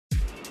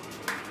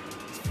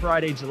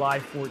Friday, July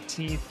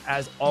 14th.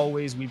 As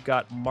always, we've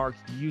got Mark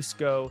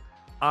Yusko.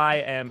 I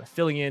am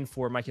filling in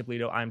for Mike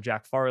Ippolito. I'm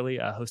Jack Farley,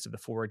 host of the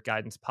Forward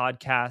Guidance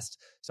podcast.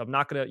 So I'm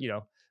not going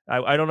to,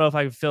 I don't know if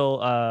I can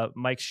fill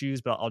Mike's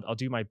shoes, but I'll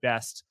do my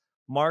best.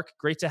 Mark,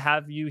 great to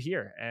have you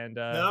here. And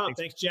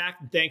thanks, Jack.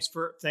 Thanks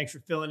for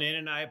filling in.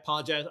 And I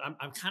apologize.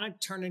 I'm kind of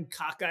turning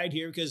cockeyed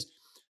here because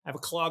I have a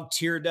clogged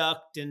tear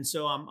duct, and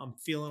so I'm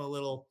feeling a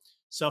little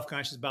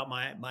self-conscious about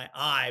my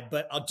eye.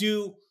 But I'll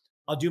do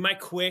my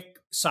quick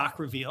sock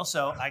reveal.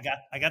 So I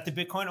got the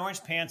Bitcoin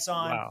orange pants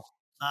on, wow.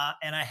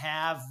 And I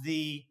have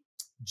the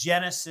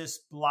Genesis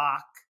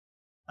block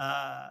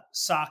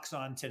socks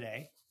on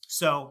today.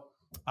 So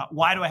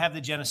why do I have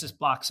the Genesis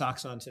block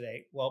socks on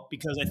today? Well,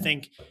 because I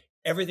think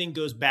everything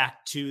goes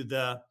back to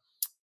the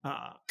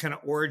kind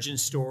of origin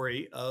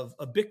story of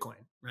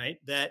Bitcoin, right?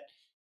 That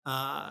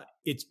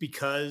it's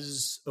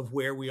because of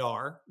where we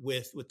are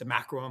with the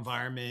macro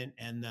environment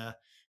and the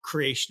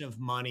creation of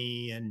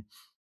money and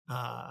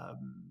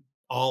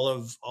all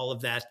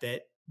of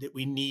that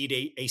we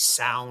need a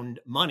sound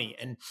money.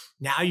 And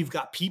now you've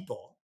got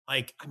people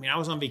I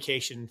was on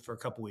vacation for a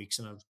couple of weeks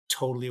and I was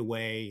totally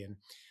away and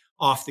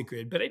off the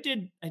grid, but I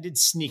did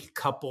sneak a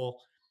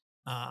couple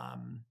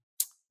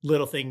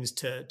little things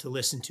to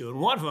listen to. And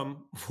one of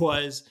them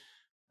was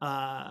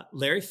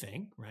Larry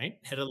Fink, right?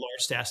 Head of the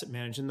largest asset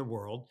manager in the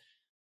world,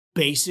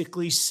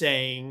 basically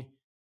saying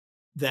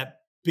that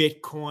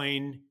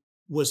Bitcoin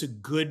was a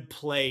good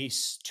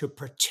place to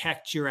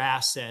protect your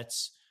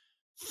assets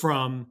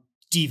from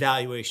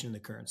devaluation in the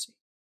currency.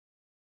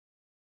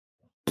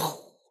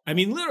 I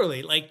mean,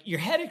 literally, like your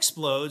head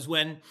explodes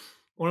when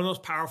one of the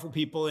most powerful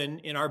people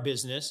in our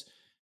business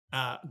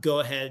go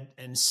ahead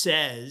and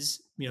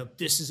says,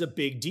 this is a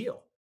big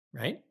deal,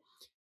 right?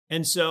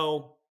 And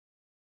so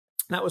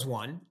that was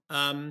one.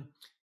 The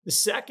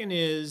second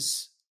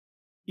is,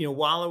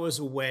 while I was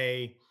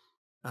away,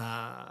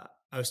 I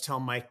was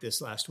telling Mike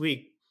this last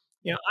week,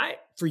 I,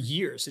 for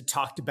years, had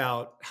talked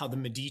about how the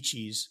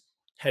Medicis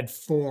had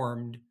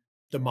formed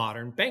the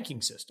modern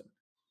banking system.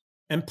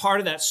 And part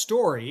of that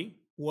story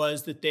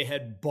was that they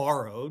had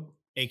borrowed,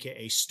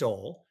 AKA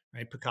stole,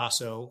 right?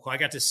 Picasso, who I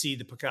got to see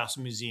the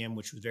Picasso Museum,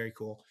 which was very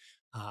cool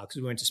because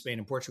we went to Spain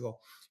and Portugal.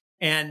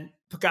 And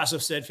Picasso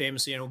said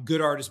famously,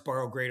 good artists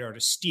borrow, great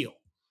artists steal.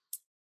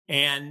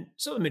 And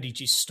so the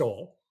Medici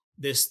stole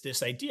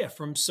this idea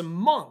from some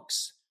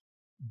monks.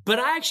 But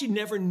I actually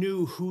never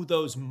knew who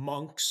those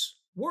monks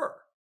were.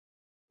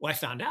 Well, I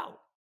found out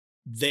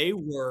they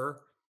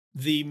were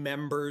the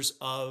members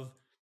of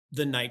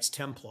the Knights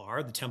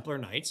Templar, the Templar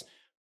Knights,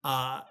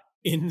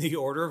 in the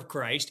Order of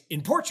Christ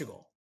in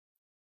Portugal.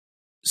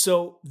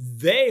 So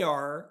they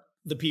are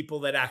the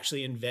people that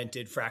actually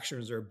invented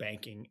fractional reserve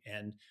banking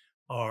and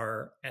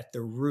are at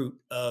the root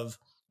of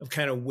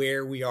kind of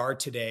where we are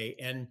today.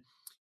 And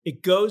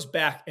it goes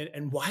back,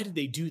 and why did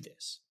they do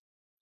this?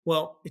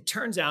 Well, it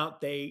turns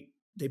out they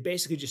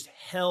basically just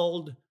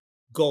held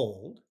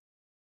gold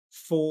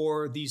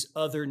for these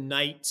other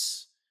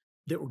knights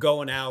that were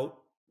going out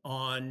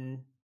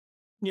on,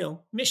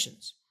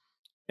 missions.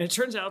 And it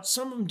turns out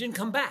some of them didn't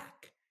come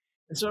back.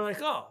 And so I'm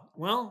like, oh,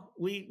 well,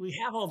 we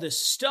have all this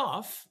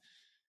stuff,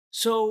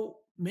 so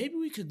maybe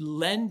we could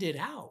lend it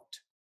out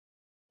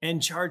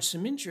and charge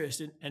some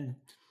interest.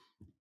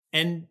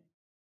 And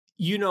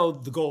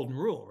the golden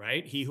rule,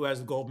 right? He who has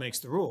the gold makes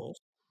the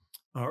rules,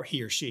 or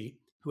he or she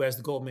who has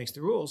the gold makes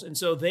the rules. And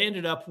so they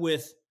ended up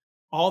with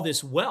all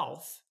this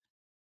wealth,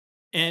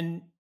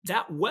 and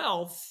that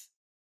wealth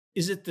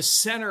is at the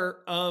center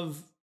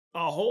of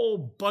a whole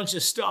bunch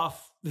of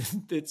stuff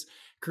that's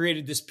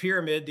created this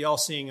pyramid, the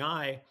all-seeing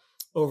eye,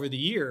 over the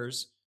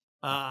years.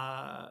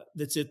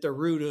 That's at the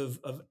root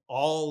of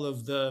all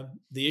of the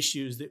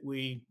issues that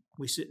we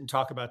sit and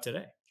talk about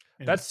today.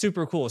 That's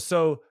super cool.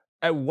 So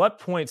at what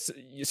point, so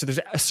there's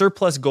a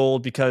surplus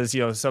gold because,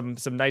 some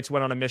knights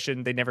went on a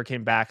mission, they never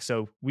came back.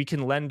 So we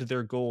can lend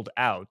their gold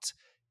out.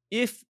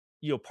 If,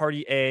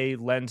 party A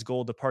lends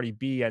gold to party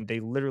B and they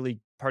literally,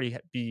 party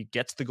B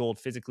gets the gold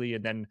physically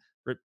and then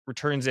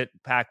returns it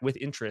back with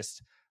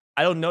interest.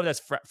 I don't know if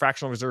that's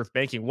fractional reserve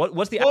banking.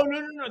 What's the? Oh,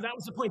 no. That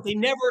was the point. They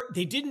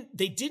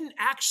didn't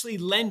actually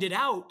lend it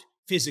out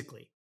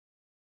physically.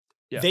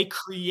 Yeah. They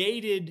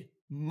created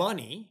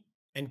money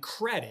and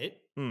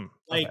credit,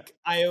 like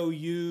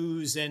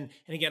IOUs, and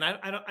again,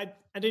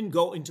 I didn't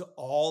go into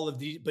all of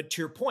these, but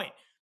to your point,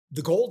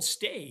 the gold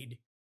stayed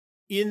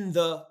in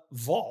the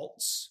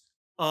vaults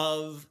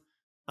of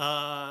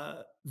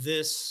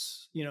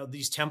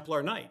these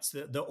Templar Knights,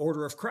 the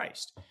Order of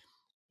Christ.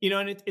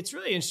 And it's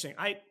really interesting.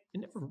 I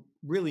never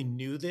really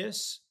knew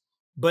this,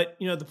 but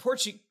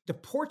the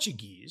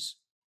Portuguese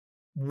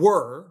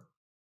were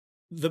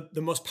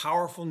the most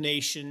powerful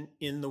nation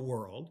in the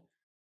world,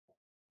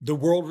 the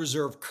world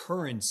reserve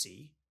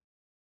currency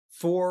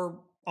for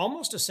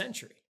almost a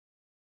century.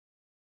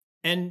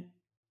 And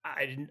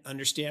I didn't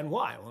understand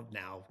why. Well,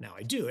 now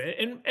I do.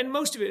 And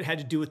most of it had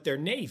to do with their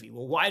navy.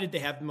 Well, why did they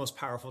have the most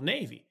powerful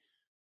navy?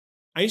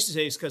 I used to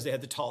say it's because they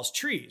had the tallest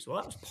trees. Well,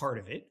 that was part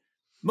of it.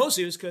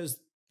 Mostly it was because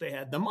they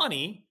had the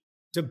money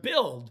to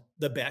build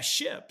the best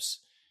ships.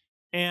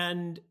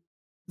 And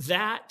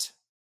that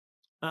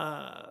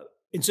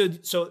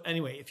so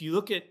anyway, if you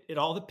look at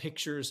all the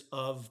pictures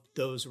of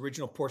those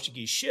original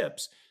Portuguese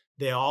ships,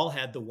 they all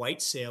had the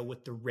white sail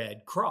with the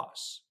red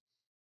cross,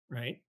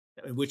 right?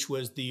 Which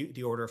was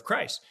the Order of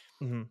Christ.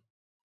 Mhm.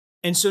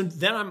 And so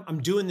then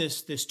I'm doing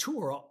this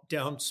tour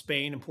down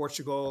Spain and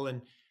Portugal,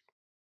 and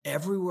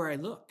everywhere I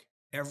look,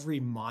 every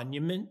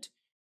monument,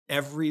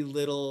 every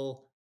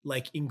little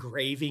like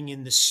engraving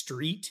in the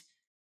street,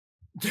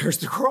 there's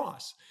the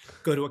cross.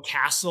 Go to a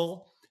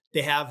castle,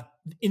 they have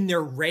in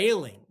their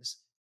railings,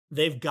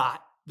 they've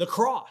got the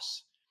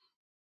cross.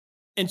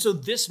 And so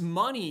this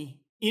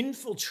money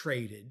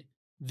infiltrated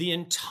the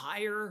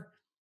entire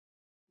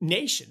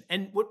nation.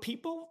 And what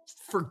people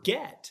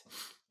forget,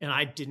 and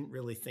I didn't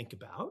really think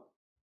about,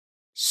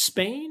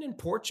 Spain and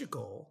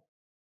Portugal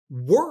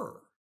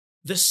were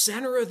the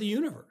center of the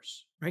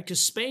universe, right?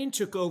 Because Spain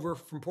took over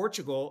from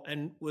Portugal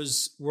and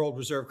was world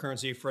reserve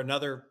currency for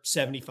another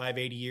 75,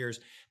 80 years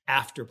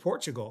after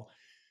Portugal.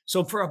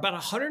 So for about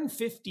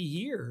 150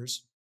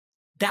 years,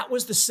 that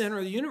was the center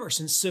of the universe.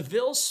 And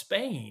Seville,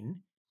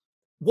 Spain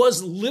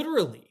was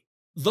literally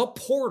the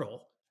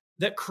portal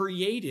that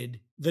created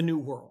the new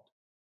world,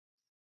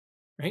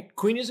 right?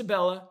 Queen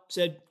Isabella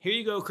said, here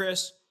you go,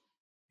 Chris.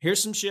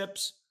 Here's some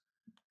ships.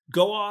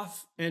 Go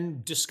off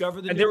and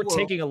discover the And they new were world.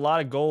 taking a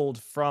lot of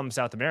gold from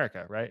South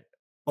America, right?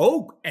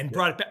 Oh, and Yeah.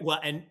 brought it back. Well,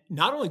 and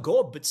not only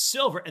gold, but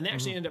silver. And they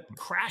actually Mhm. ended up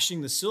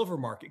crashing the silver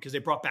market because they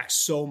brought back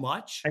so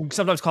much. And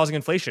sometimes causing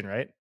inflation,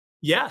 right?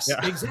 Yes,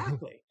 Yeah.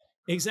 exactly.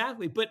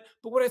 Exactly. But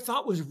what I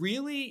thought was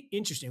really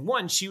interesting,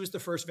 one, she was the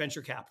first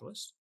venture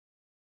capitalist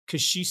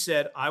because she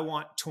said, I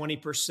want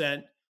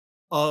 20%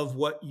 of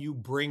what you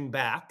bring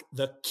back,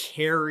 the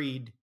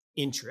carried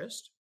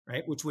interest,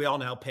 right? Which we all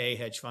now pay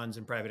hedge funds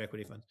and private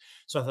equity funds.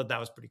 So I thought that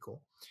was pretty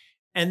cool.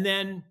 And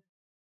then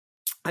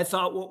I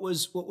thought what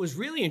was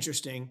really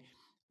interesting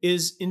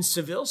is in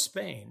Seville,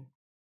 Spain,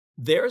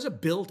 there's a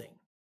building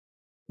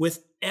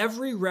with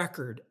every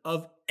record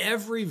of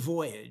every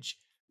voyage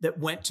that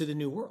went to the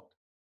New World,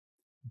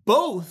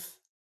 both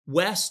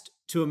west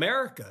to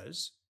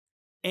Americas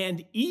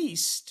and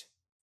east,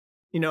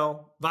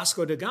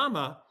 Vasco da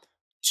Gama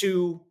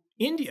to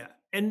India.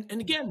 And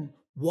again,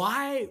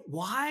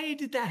 why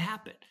did that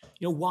happen?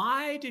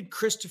 Why did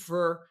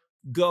Christopher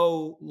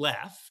go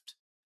left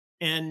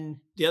and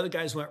the other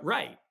guys went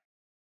right?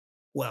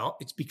 Well,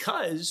 it's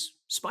because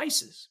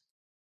spices.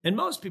 And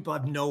most people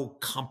have no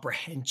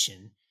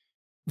comprehension.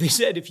 They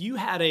said if you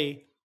had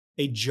a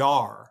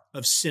jar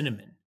of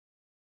cinnamon,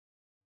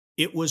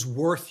 it was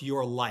worth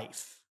your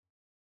life.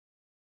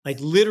 Like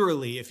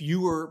literally, if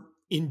you were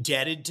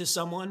indebted to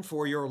someone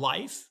for your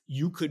life,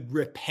 you could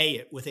repay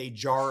it with a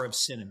jar of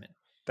cinnamon.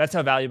 That's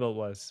how valuable it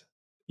was.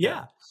 Yeah.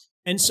 Yeah.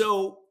 And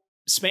so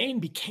Spain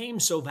became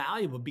so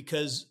valuable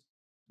because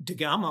Da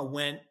Gama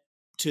went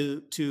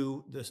to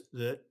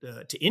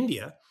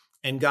India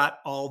and got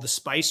all the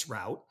spice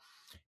route.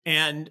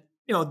 And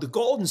the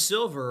gold and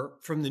silver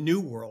from the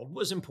New World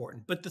was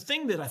important. But the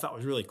thing that I thought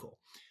was really cool,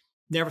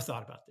 never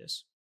thought about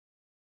this.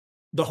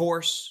 The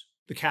horse,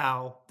 the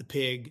cow, the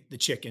pig, the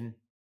chicken,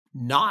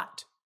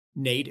 not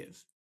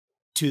native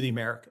to the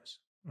Americas,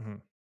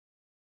 Mhm.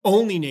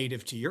 only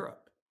native to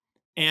Europe.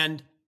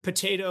 And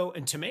potato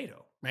and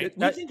tomato, right? It We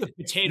that think of no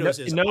potatoes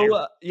as no,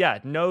 Irish. yeah,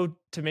 no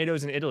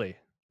tomatoes in Italy.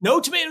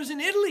 No tomatoes in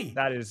Italy.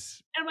 That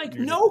is And I'm like,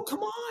 no, ridiculous.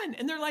 come on.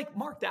 And they're like,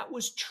 Mark, that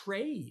was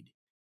trade.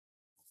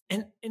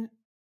 And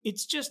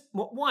it's just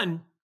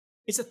one,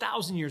 it's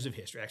 1,000 years of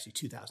history, actually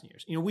 2,000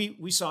 years.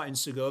 We saw in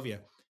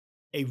Segovia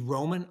a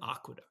Roman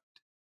aqueduct,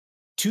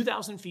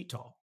 2,000 feet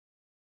tall,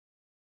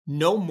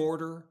 no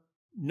mortar,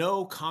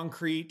 no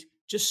concrete,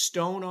 just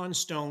stone on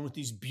stone with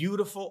these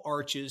beautiful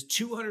arches,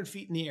 200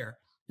 feet in the air.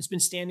 It's been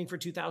standing for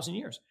 2,000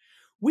 years.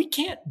 We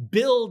can't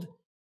build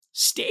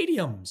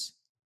stadiums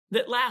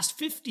that last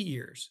 50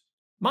 years.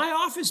 My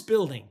office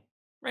building,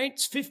 right?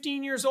 It's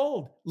 15 years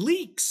old,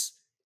 leaks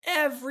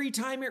every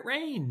time it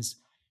rains.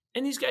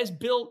 And these guys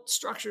built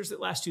structures that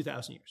last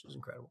 2,000 years. It was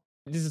incredible.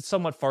 This is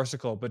somewhat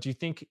farcical, but do you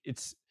think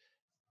it's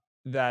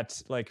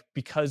that, like,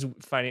 because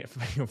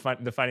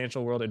the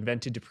financial world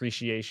invented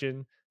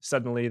depreciation,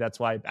 suddenly that's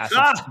why assets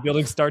Ah,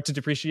 buildings start to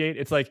depreciate?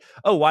 It's like,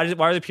 "Oh, why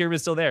are the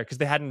pyramids still there? Because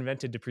they hadn't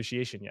invented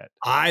depreciation yet."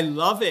 I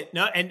love it.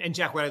 No, and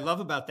Jack, what I love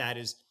about that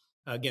is,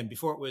 again,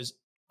 before it was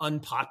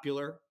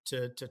unpopular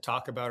to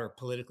talk about or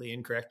politically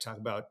incorrect to talk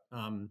about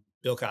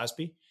Bill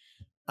Cosby.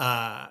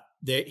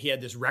 He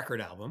had this record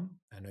album.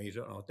 I know you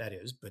don't know what that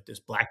is, but this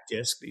black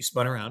disc that he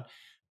spun around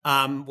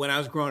when I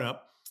was growing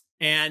up.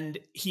 And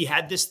he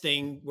had this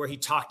thing where he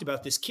talked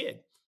about this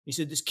kid. He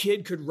said this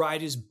kid could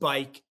ride his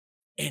bike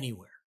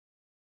anywhere,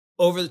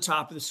 over the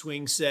top of the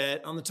swing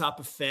set, on the top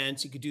of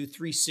fence. He could do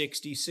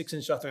 360,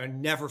 6-inch off there,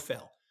 and never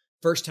fell.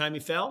 First time he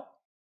fell,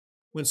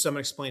 when someone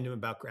explained to him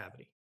about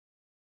gravity.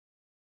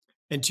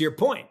 And to your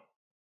point,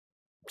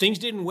 things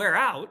didn't wear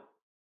out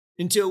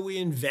until we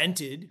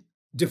invented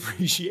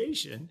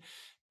depreciation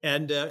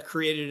and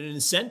created an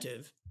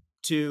incentive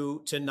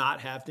to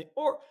not have things.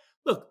 Or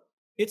look,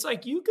 It's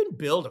like you can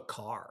build a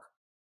car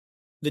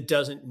that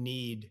doesn't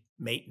need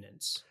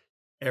maintenance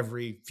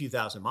every few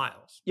thousand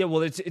miles. Yeah,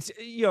 well, it's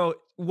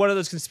one of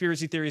those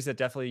conspiracy theories that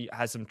definitely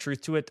has some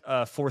truth to it.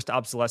 Forced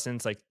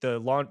obsolescence, like the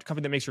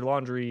company that makes your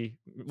laundry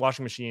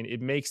washing machine,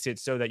 it makes it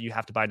so that you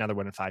have to buy another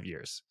one in 5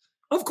 years.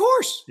 Of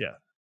course. Yeah.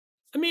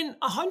 I mean,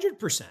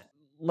 100%.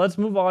 Let's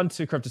move on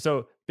to crypto.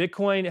 So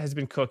Bitcoin has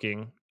been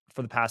cooking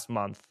for the past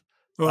month.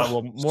 Oh,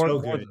 Well, so more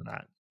good. than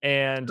that,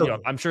 and So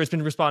good. I'm sure it's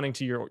been responding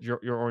to your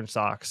orange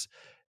socks.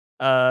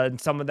 And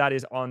some of that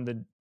is on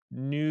the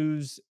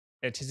news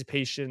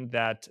anticipation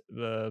that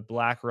the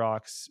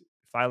BlackRock's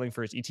filing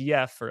for its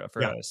ETF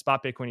for Yeah. a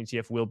spot Bitcoin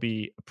ETF will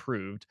be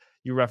approved.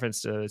 You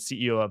referenced the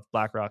CEO of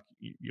BlackRock,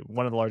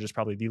 one of the largest,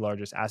 probably the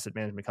largest asset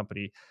management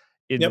company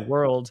in the Yep.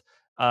 world,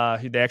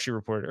 who they actually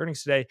reported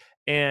earnings today.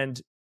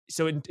 And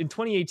so in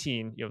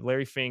 2018,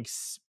 Larry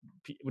Fink's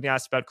when he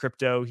asked about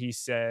crypto, he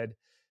said,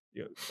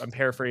 I'm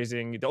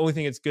paraphrasing, the only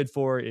thing it's good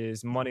for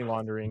is money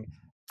laundering.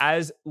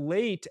 As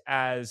late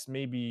as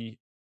maybe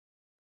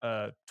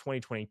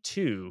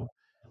 2022,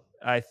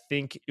 I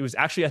think it was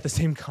actually at the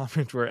same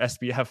conference where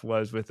SBF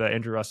was with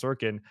Andrew Ross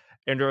Sorkin.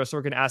 Andrew Ross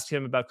Sorkin asked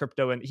him about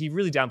crypto, and he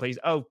really downplays,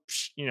 "Oh,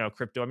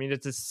 crypto. I mean,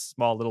 it's a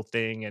small little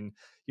thing, and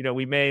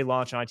we may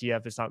launch an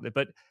ITF. It's not."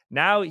 But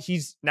now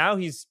he's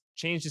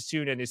changed his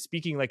tune and is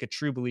speaking like a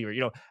true believer.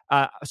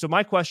 So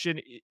my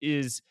question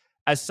is,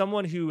 as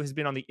someone who has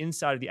been on the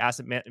inside of the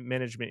asset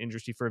management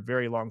industry for a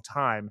very long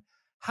time,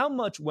 how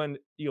much when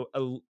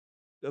a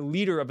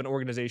leader of an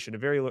organization,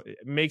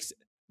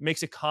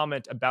 makes a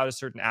comment about a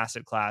certain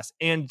asset class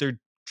and they're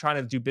trying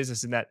to do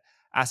business in that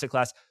asset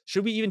class,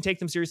 should we even take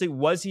them seriously?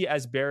 Was he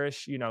as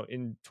bearish, in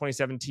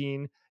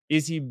 2017?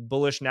 Is he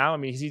bullish now? I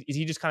mean, is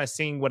he just kind of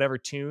singing whatever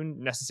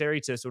tune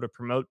necessary to sort of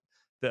promote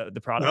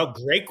the product? Well,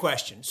 great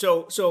question.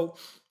 So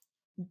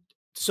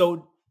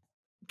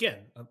again,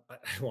 I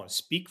don't want to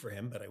speak for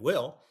him, but I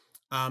will.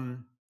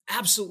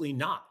 Absolutely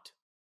not.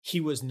 He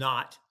was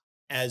not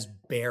as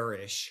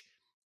bearish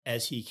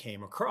as he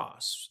came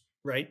across,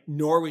 right?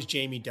 Nor was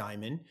Jamie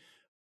Dimon,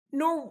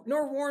 nor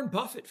Warren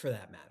Buffett for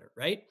that matter,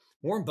 right?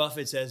 Warren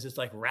Buffett says it's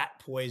like rat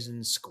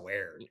poison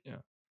squared. Yeah.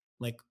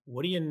 Like,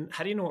 how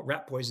do you know what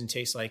rat poison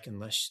tastes like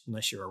unless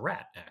you're a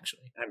rat?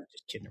 Actually, I'm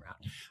just kidding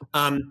around.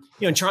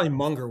 And Charlie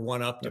Munger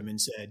one upped him and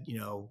said,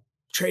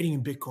 trading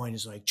in Bitcoin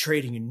is like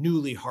trading in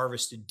newly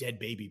harvested dead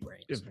baby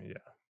brains. Yeah.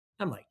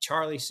 I'm like,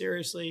 Charlie,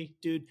 seriously,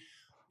 dude?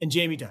 And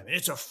Jamie Dimon,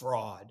 it's a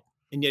fraud.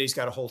 And yet he's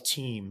got a whole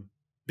team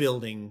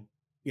building,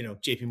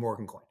 JP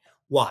Morgan coin.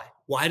 Why?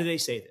 Why do they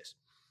say this?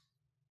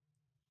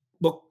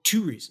 Well,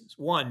 two reasons.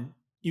 One,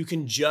 you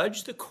can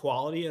judge the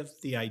quality of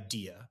the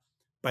idea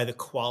by the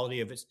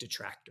quality of its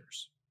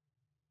detractors.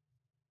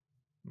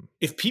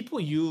 If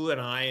people you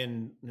and I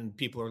and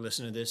people who are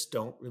listening to this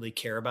don't really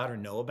care about or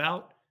know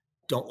about,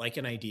 don't like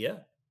an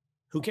idea,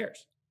 who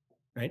cares?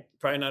 Right?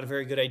 Probably not a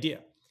very good idea.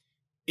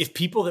 If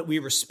people that we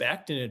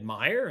respect and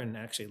admire and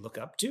actually look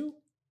up to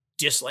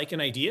dislike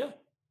an idea,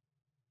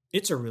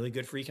 it's a really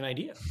good freaking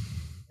idea.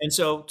 And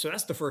so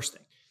that's the first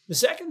thing. The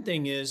second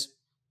thing is,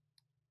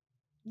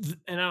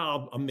 and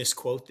I'll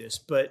misquote this,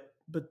 but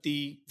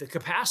the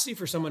capacity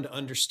for someone to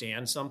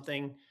understand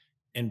something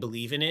and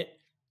believe in it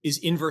is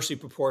inversely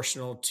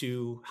proportional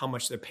to how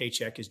much their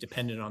paycheck is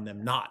dependent on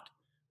them not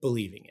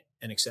believing it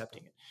and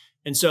accepting it.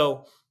 And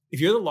so if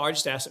you're the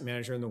largest asset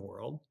manager in the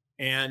world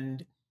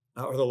and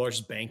or the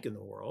largest bank in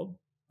the world,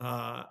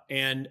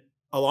 and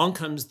along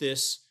comes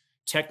this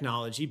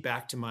technology,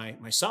 back to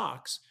my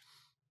socks,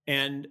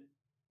 and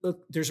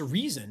look, there's a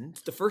reason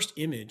the first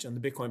image on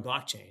the Bitcoin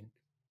blockchain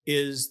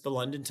is the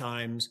London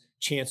Times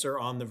chancer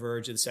on the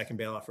verge of the second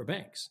bailout for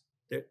banks.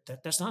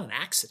 That's not an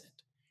accident,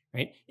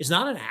 right? It's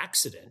not an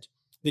accident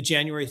that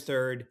January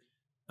 3rd,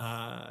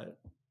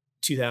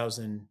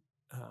 2000,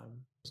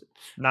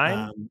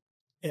 9.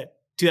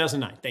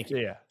 2009, thank you.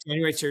 Yeah.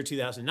 January 3rd,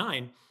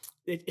 2009,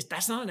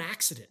 that's not an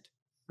accident,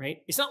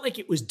 right? It's not like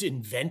it was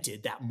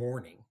invented that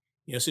morning.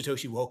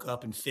 Satoshi woke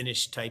up and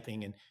finished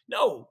typing. And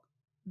no,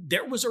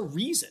 there was a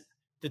reason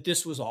that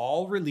this was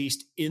all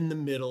released in the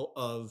middle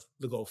of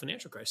the global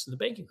financial crisis and the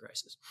banking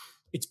crisis.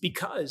 It's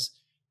because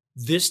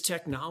this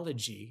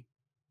technology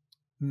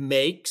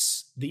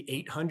makes the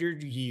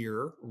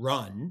 800-year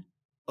run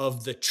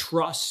of the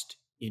trust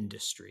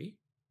industry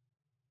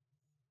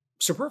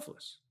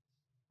superfluous,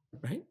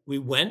 right? We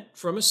went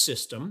from a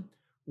system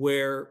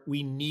where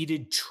we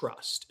needed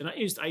trust. And I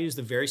use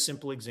the very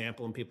simple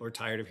example, and people are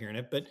tired of hearing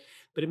it, but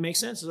it makes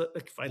sense.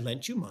 Like if I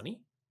lent you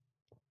money,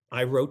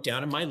 I wrote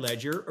down in my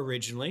ledger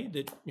originally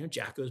that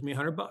Jack owes me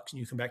 $100 and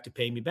you come back to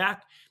pay me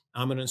back.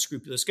 I'm an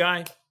unscrupulous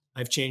guy.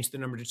 I've changed the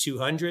number to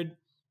 200.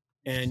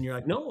 And you're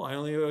like, no, I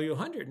only owe you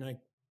 100. And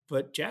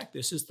but Jack,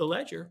 this is the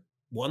ledger,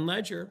 one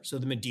ledger. So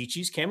the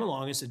Medicis came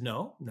along and said,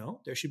 no,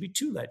 there should be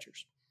two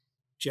ledgers.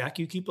 Jack,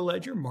 you keep a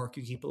ledger. Mark,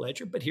 you keep a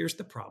ledger. But here's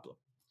the problem.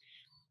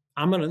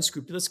 I'm an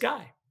unscrupulous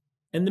guy.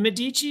 And the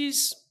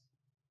Medicis,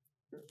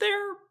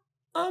 they're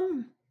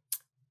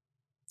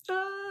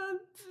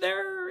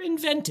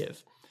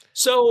inventive.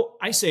 So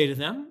I say to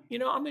them, I'm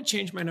going to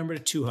change my number to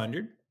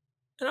 200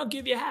 and I'll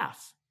give you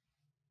half.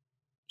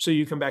 So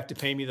you come back to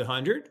pay me the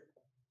 100.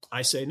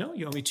 I say, no,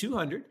 you owe me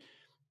 200.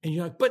 And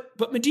you're like,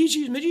 but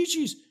Medici's. And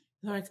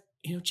they're like,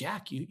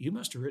 Jack, you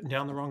must have written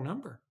down the wrong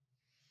number.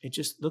 It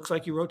just looks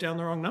like you wrote down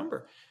the wrong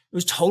number. It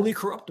was totally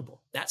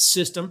corruptible, that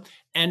system.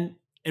 And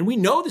we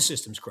know the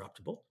system's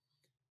corruptible.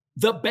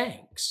 The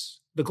banks,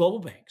 the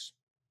global banks,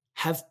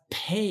 have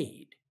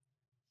paid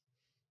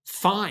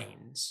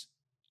fines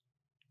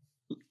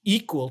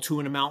equal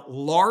to an amount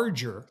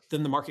larger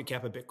than the market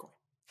cap of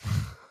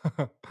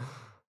Bitcoin.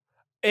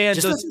 And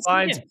Just those doesn't sink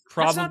fines in.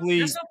 probably,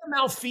 That's not the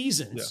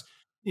malfeasance.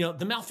 yeah.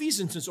 The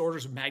malfeasance is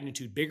orders of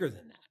magnitude bigger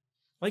than that.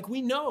 Like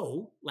we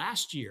know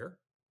last year,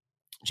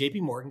 JP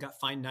Morgan got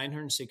fined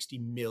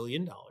 $960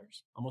 million,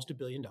 almost $1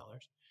 billion,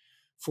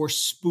 for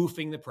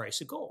spoofing the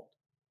price of gold.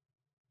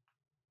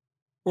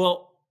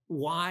 Well,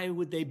 why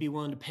would they be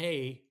willing to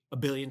pay $1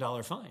 billion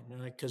fine? They're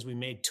like, because we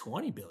made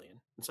 20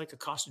 billion. It's like a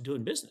cost of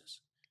doing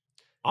business.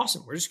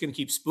 Awesome. We're just going to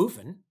keep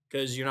spoofing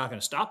because you're not going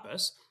to stop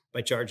us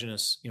by charging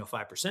us,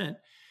 5%.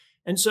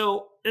 And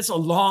so it's a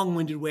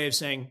long-winded way of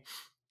saying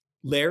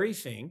Larry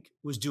Fink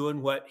was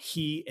doing what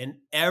he and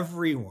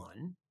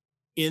everyone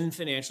in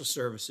financial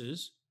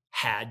services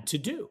had to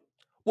do.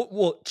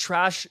 Well,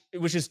 trash,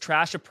 which is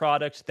trash a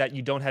product that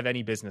you don't have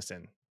any business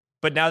in.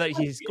 But now that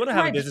he's going to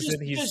have a business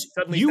in, he's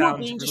suddenly you were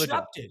found being religion.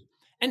 disrupted.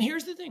 And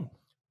here's the thing.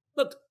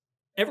 Look,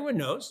 everyone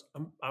knows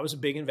I was a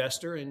big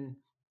investor in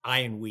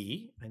and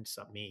it's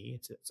not me,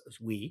 it's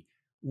we.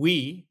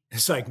 We,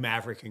 it's like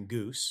Maverick and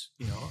Goose,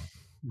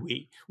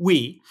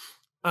 we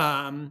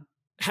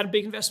had a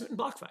big investment in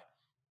BlockFi.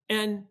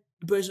 And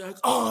everybody's like,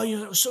 oh,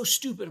 that was so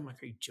stupid. I'm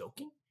like, are you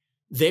joking?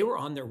 They were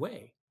on their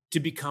way to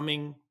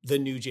becoming the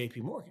new JP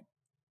Morgan.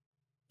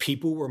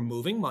 People were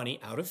moving money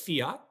out of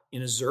fiat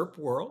in a ZERP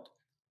world,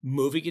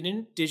 moving it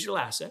in digital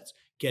assets,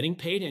 getting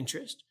paid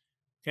interest.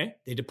 Okay.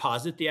 They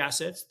deposit the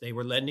assets. They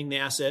were lending the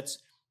assets.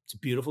 It's a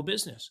beautiful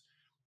business.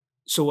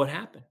 So what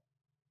happened?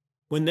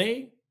 When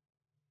they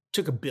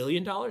took $1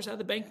 billion out of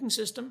the banking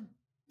system,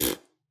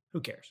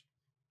 who cares?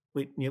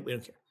 We don't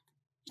care.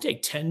 You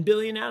take 10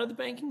 billion out of the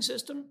banking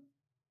system,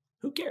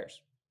 who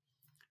cares?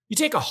 You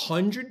take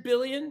 100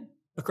 billion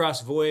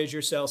across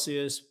Voyager,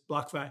 Celsius,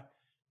 BlockFi,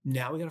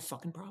 now we got a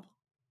fucking problem.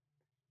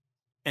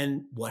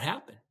 And what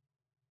happened?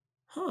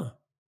 The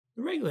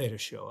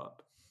regulators show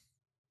up.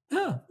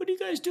 What are you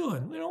guys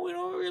doing? We don't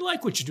really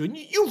like what you're doing.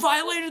 You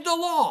violated the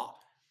law.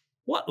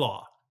 What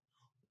law?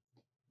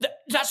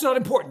 That's not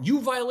important.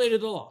 You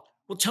violated the law.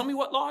 Well, tell me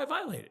what law I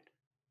violated.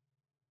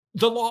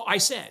 The law I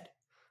said.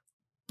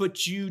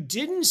 But you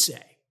didn't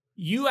say.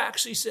 You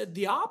actually said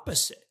the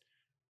opposite.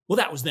 Well,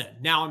 that was then.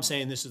 Now I'm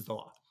saying this is the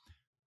law.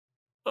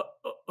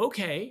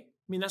 Okay.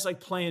 I mean, that's like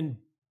playing,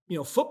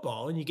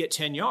 football and you get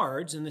 10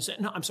 yards and they say,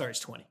 no, I'm sorry, it's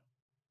 20.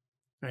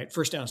 All right.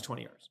 First down is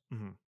 20 yards.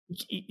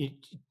 Mm-hmm.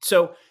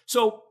 So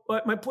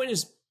my point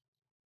is,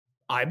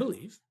 I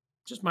believe,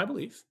 just my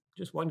belief,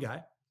 just one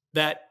guy,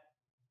 that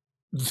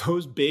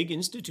those big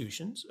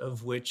institutions,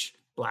 of which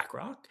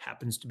BlackRock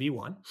happens to be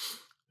one,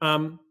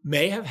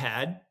 may have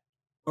had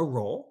a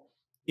role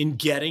in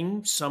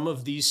getting some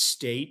of these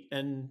state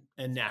and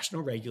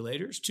national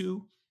regulators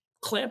to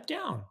clamp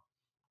down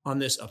on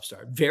this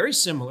upstart. Very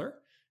similar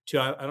to,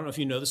 I don't know if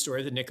you know the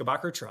story of the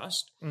Knickerbocker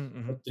Trust.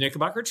 Mm-hmm. The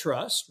Knickerbocker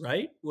Trust,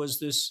 right, was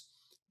this,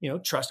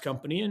 trust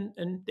company,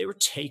 and they were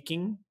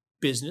taking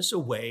business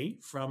away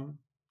from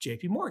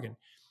JP Morgan.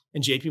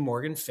 And JP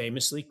Morgan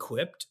famously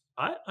quipped,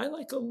 I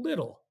like a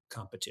little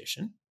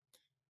competition.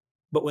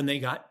 But when they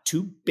got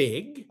too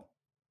big,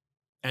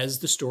 as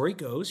the story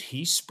goes,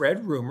 he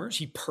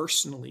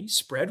personally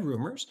spread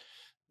rumors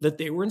that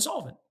they were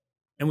insolvent.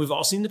 And we've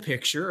all seen the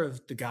picture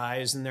of the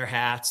guys in their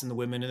hats and the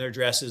women in their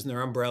dresses and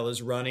their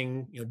umbrellas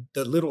running,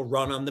 the little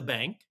run on the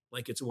bank,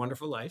 like It's a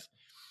Wonderful Life.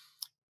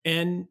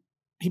 And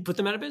he put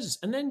them out of business.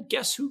 And then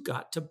guess who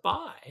got to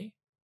buy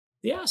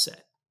the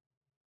asset?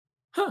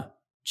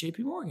 JP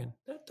Morgan.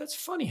 That's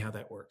funny how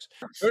that works.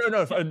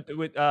 No.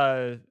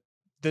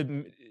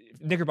 The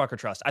Knickerbocker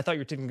Trust. I thought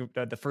you were thinking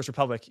the First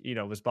Republic,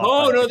 was bought.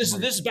 Oh no, this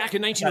is back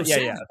in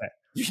 1907.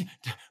 Yeah.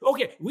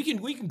 Okay, we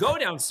can go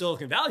down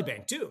Silicon Valley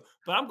Bank too,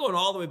 but I'm going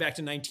all the way back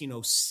to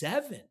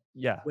 1907.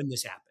 Yeah, when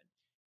this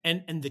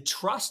happened, and the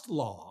trust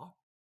law.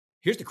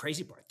 Here's the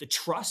crazy part: the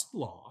trust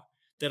law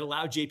that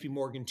allowed JP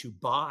Morgan to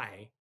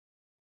buy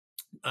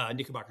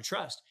Knickerbocker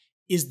Trust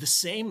is the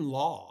same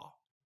law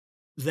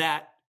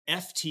that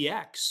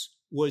FTX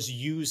was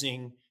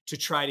using to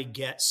try to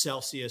get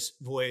Celsius,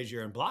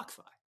 Voyager, and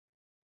BlockFi.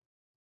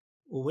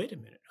 Well, wait a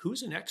minute.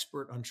 Who's an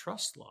expert on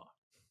trust law?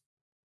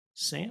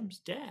 Sam's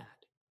dad.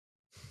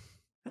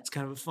 That's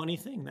kind of a funny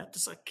thing.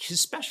 That's like his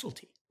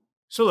specialty.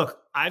 So look,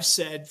 I've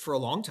said for a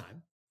long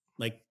time,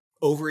 like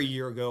over a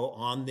year ago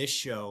on this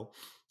show,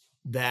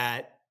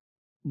 that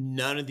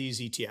none of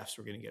these ETFs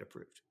were going to get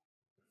approved.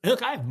 And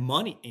look, I have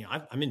money.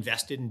 I'm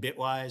invested in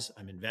Bitwise.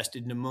 I'm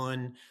invested in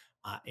Amun.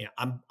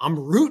 I'm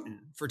rooting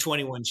for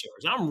 21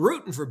 shares. I'm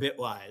rooting for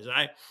Bitwise.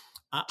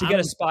 To get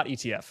a spot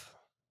ETF.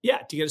 Yeah,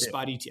 to get a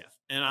spot ETF.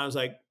 And I was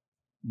like,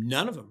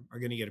 none of them are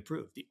going to get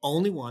approved. The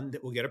only one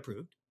that will get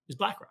approved is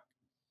BlackRock.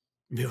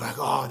 And people are like,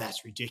 oh,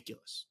 that's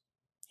ridiculous.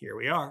 Here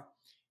we are.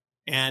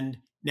 And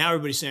now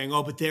everybody's saying,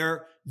 oh, but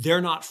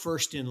they're not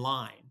first in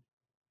line.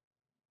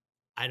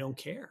 I don't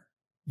care.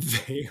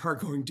 They are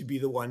going to be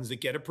the ones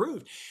that get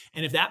approved.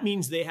 And if that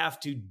means they have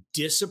to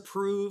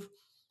disapprove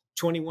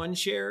 21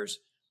 shares,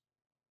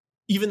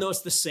 even though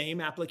it's the same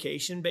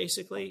application,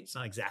 basically, it's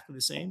not exactly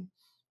the same.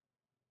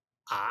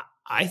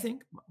 I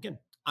think, again,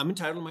 I'm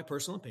entitled to my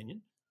personal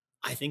opinion.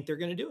 I think they're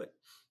going to do it.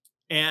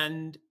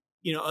 And,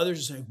 others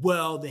are saying,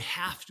 well, they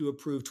have to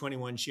approve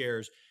 21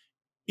 shares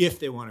if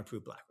they want to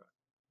approve BlackRock.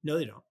 No,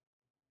 they don't.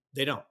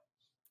 They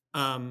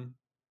don't.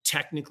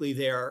 Technically,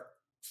 they are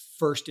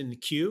first in the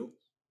queue,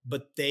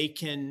 but they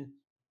can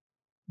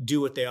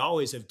do what they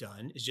always have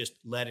done, is just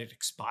let it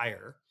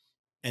expire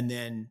and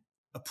then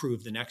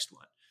approve the next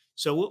one.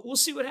 So we'll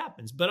see what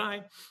happens. But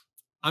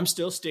I'm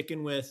still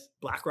sticking with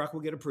BlackRock will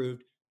get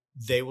approved.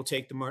 They will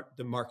take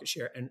the market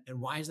share.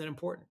 And why is that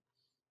important?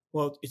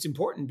 Well, it's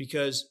important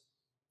because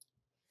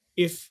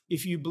if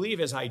you believe,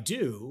 as I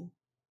do,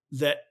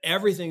 that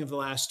everything of the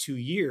last 2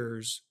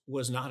 years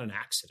was not an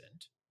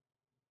accident,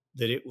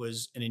 that it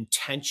was an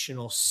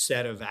intentional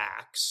set of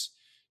acts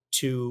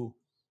to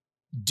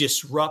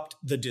disrupt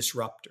the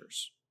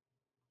disruptors.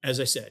 As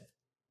I said,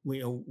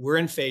 we're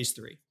in phase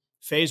 3.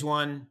 Phase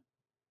 1,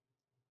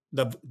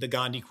 the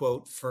Gandhi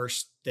quote,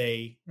 first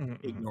they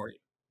ignored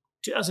it.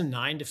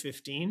 2009 to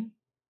 15,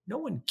 no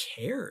one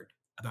cared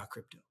about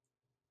crypto.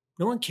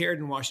 No one cared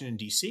in Washington,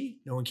 D.C.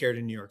 No one cared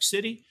in New York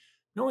City.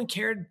 No one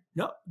cared.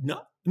 No.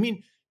 I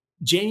mean,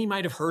 Jamie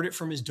might have heard it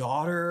from his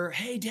daughter.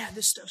 Hey, Dad,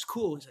 this stuff's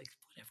cool. He's like,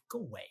 whatever, go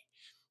away.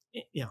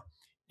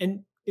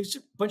 And it's a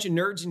bunch of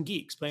nerds and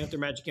geeks playing with their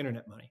magic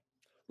internet money.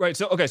 Right.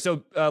 So, okay.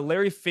 So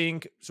Larry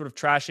Fink sort of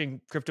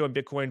trashing crypto and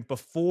Bitcoin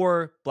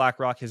before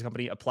BlackRock, his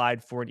company,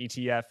 applied for an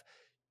ETF.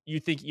 You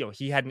think,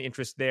 he had an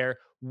interest there.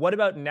 What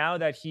about now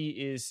that he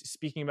is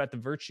speaking about the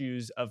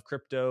virtues of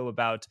crypto,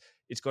 about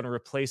it's going to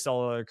replace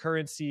all other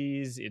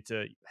currencies, it's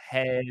a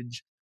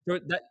hedge?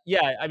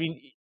 I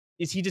mean,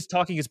 is he just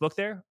talking his book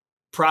there?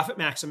 Profit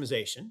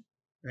maximization,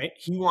 right?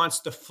 He wants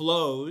the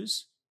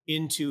flows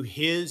into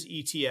his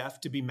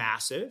ETF to be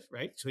massive,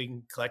 right? So he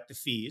can collect the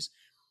fees.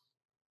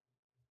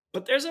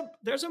 But there's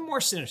a more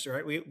sinister,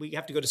 right? We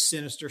have to go to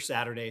Sinister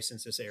Saturday,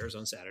 since this airs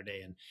on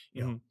Saturday,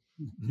 and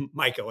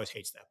Mike always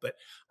hates that, but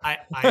I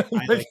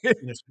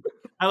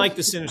like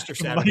the Sinister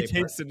Saturday. Mike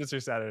hates Sinister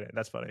Saturday.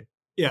 That's funny.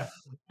 Yeah,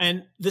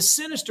 and the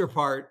sinister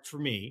part for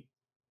me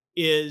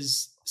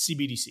is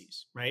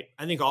CBDCs, right?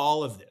 I think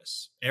all of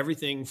this,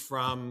 everything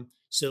from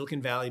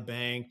Silicon Valley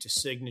Bank to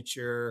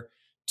Signature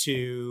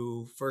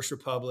to First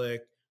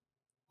Republic,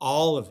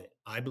 all of it,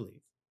 I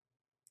believe,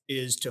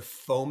 is to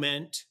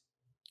foment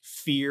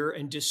fear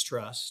and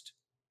distrust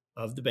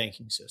of the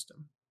banking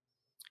system,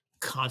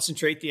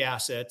 concentrate the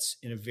assets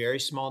in a very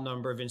small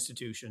number of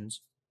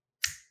institutions,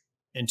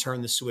 and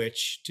turn the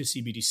switch to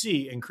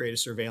CBDC and create a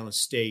surveillance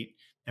state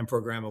and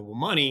programmable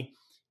money.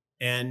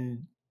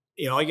 And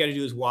all you got to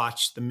do is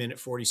watch the minute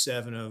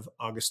 47 of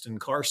Augustin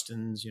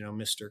Karsten's,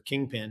 Mr.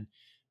 Kingpin.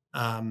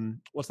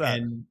 What's that?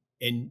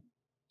 And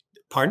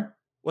pardon?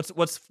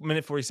 What's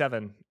minute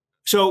 47?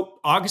 So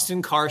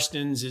Augustin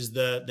Karsten's is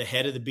the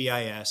head of the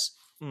BIS.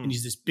 And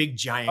he's this big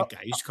giant guy.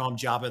 I used to call him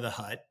Jabba the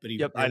Hutt, but he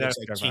looks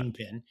like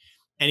Kingpin.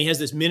 And he has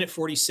this minute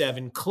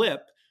 47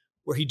 clip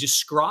where he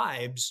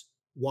describes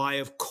why,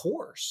 of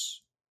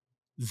course,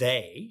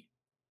 they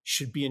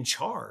should be in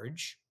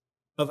charge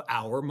of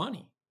our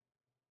money.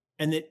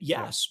 And that,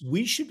 yes,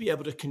 we should be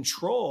able to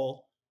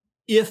control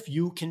if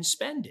you can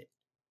spend it.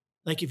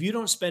 Like, if you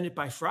don't spend it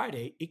by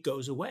Friday, it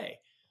goes away.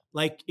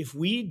 Like, if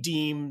we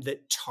deem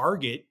that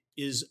Target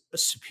is a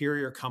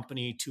superior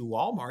company to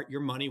Walmart,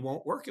 your money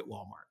won't work at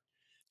Walmart.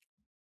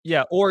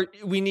 Yeah, or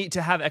we need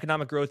to have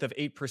economic growth of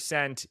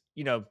 8%.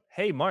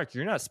 Hey, Mark,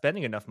 you're not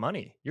spending enough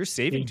money. You're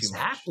saving too much.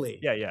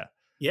 Exactly.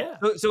 Yeah.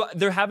 So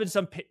there have been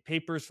some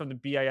papers from the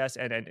BIS,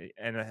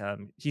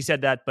 and he said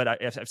that, but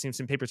I've seen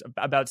some papers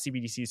about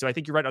CBDC. So I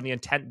think you're right on the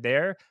intent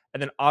there.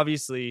 And then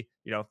obviously,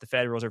 if the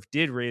Federal Reserve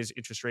did raise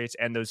interest rates,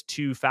 and those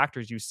two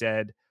factors you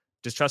said,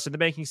 distrust in the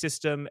banking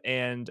system,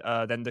 and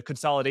then the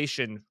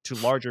consolidation to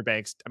larger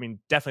banks. I mean,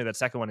 definitely that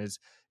second one is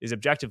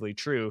objectively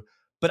true.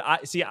 But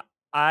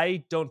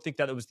I don't think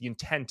that it was the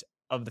intent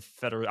of the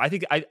Federal. I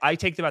think I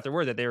take them at their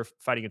word that they were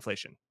fighting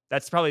inflation.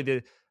 That's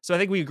probably so I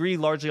think we agree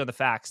largely on the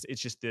facts.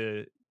 It's just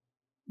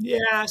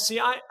yeah. See,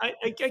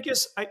 I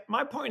guess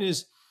my point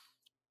is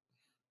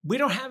we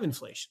don't have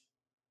inflation,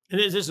 and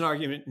there's an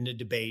argument in the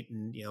debate,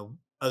 and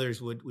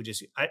others would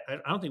just. I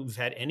don't think we've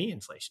had any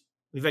inflation.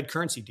 We've had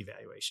currency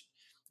devaluation.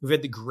 We've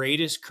had the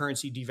greatest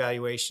currency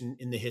devaluation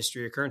in the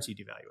history of currency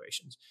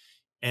devaluations,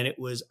 and it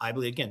was, I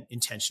believe, again,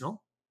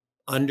 intentional,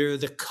 under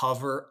the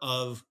cover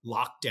of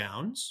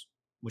lockdowns,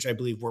 which I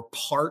believe were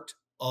part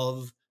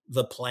of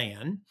the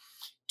plan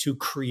to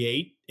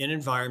create an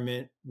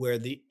environment where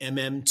the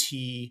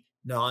MMT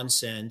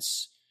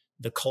nonsense,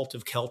 the cult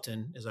of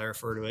Kelton, as I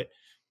refer to it,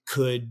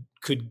 could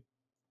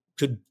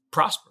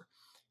prosper.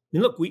 I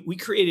mean, look, we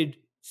created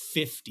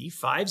 50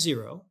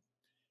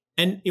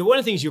 And one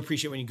of the things you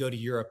appreciate when you go to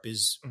Europe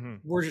is Mhm.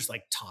 we're just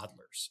like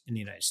toddlers in the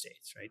United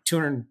States, right?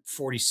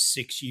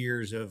 246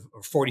 years of,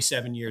 or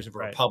 47 years of a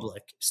Right.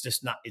 republic. It's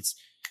just not, it's,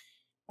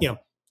 you know,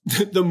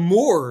 the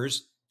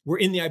Moors were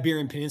in the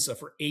Iberian Peninsula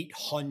for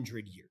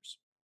 800 years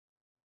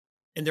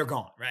and they're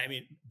gone, right? I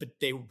mean, but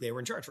they were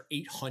in charge for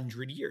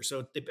 800 years.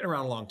 So they've been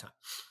around a long time.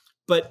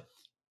 But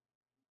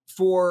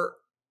for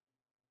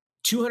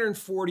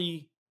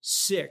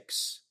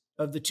 246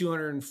 of the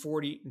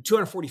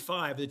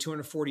 245 of the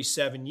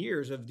 247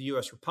 years of the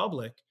US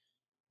Republic,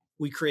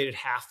 we created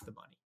half the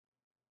money.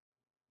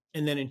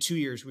 And then in 2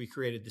 years, we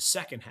created the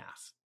second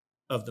half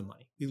of the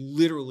money. We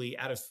literally,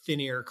 out of thin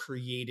air,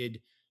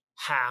 created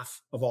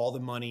half of all the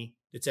money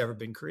that's ever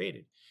been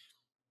created.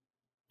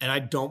 And I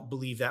don't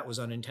believe that was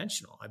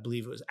unintentional. I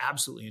believe it was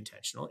absolutely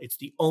intentional. It's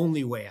the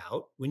only way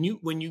out. When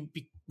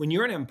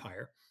you're an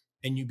empire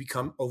and you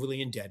become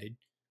overly indebted,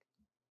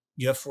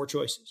 you have four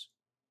choices.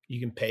 You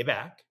can pay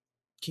back.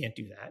 Can't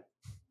do that.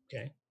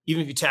 Okay.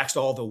 Even if you taxed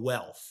all the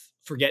wealth,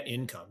 forget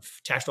income,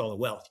 taxed all the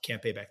wealth, you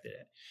can't pay back the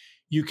debt.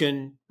 You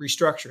can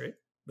restructure it,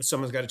 but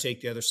someone's got to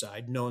take the other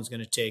side. No one's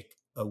going to take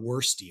a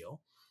worse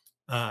deal.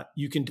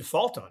 You can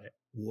default on it.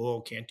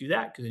 Whoa, can't do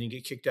that because then you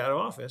get kicked out of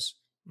office.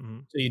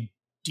 Mhm. So you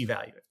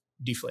devalue it,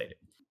 deflate it,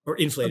 or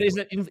inflate But it. is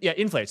it yeah,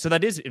 inflate. So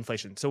that is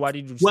inflation. So why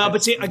did you Well, say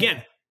but see,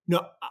 again,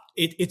 no,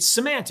 it's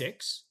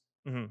semantics.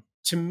 Mhm.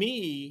 To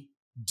me,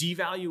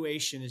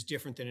 devaluation is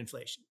different than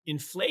inflation.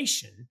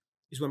 Inflation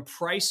is when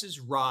prices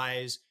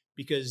rise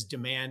because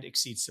demand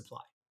exceeds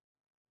supply.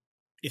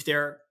 If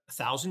there are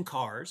 1,000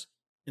 cars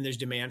and there's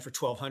demand for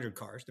 1,200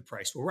 cars, the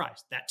price will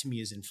rise. That to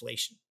me is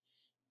inflation.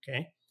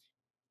 Okay.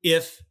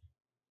 If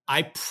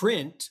I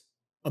print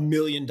 $1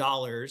 million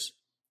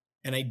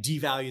and I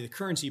devalue the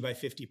currency by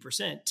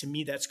 50%, to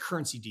me, that's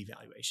currency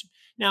devaluation.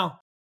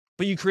 Now,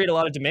 But you create a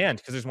lot of demand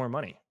because there's more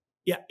money.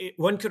 yeah,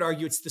 one could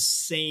argue it's the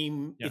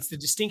same, Yeah. it's the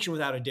distinction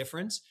without a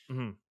difference.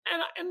 Mhm.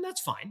 And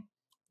that's fine.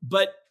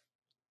 But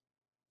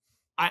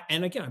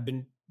and again, I've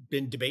been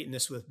debating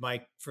this with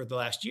Mike for the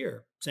last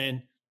year,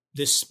 saying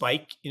this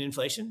spike in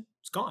inflation,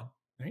 it's gone,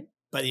 right?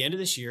 By the end of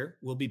this year,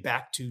 we'll be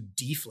back to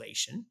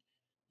deflation.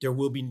 There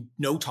will be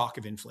no talk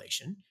of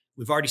inflation.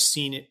 We've already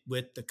seen it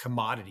with the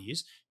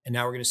commodities, and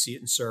now we're going to see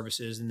it in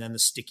services. And then the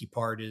sticky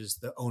part is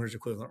the owner's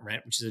equivalent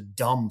rent, which is a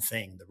dumb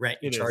thing. The rent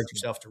you It charge is, yeah.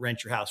 yourself to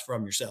rent your house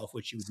from yourself,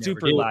 which you would never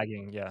Super do.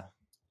 lagging, yeah.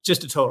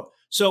 Just a total.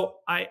 So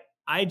I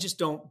just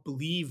don't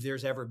believe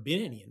there's ever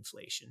been any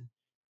inflation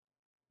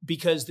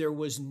because there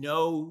was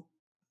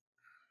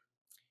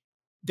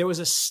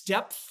a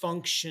step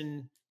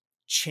function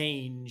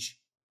change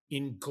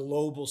in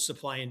global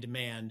supply and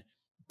demand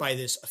by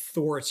this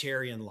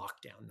authoritarian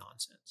lockdown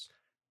nonsense.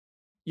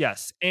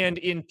 Yes, and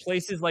in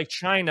places like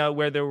China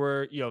where there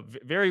were,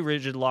 very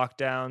rigid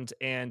lockdowns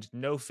and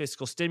no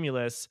fiscal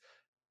stimulus,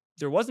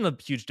 there wasn't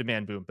a huge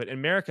demand boom. But in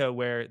America,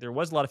 where there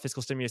was a lot of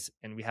fiscal stimulus,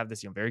 and we have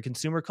this, very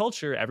consumer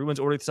culture, everyone's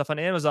ordering stuff on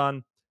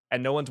Amazon,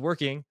 and no one's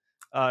working,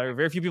 or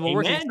very few people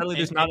working. Amen. Suddenly,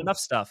 there's not enough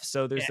stuff.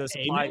 So there's a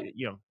supply.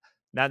 Amen.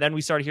 Now then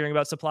we started hearing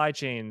about supply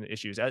chain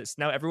issues.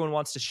 Now everyone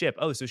wants to ship.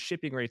 Oh, so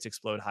shipping rates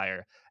explode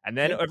higher, and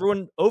then Yeah.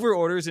 everyone over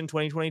orders in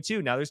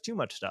 2022. Now there's too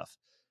much stuff.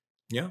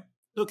 Yeah.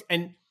 Look,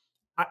 and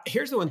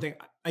here's the one thing.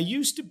 I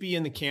used to be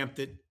in the camp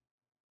that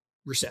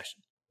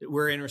recession, that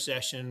we're in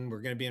recession,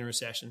 we're going to be in a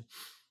recession.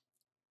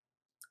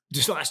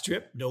 This last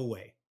trip, no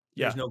way.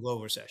 Yeah. There's no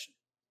global recession.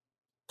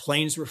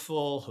 Planes were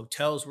full,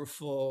 hotels were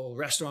full,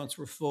 restaurants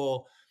were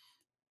full,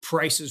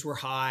 prices were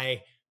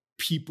high,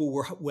 people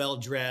were well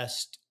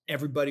dressed,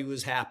 everybody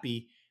was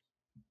happy.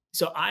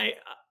 So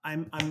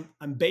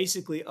I'm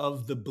basically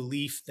of the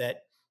belief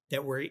that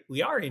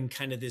we are in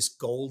kind of this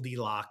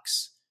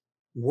Goldilocks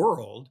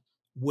world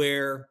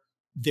where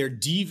they're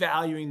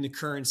devaluing the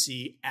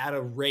currency at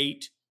a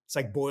rate. It's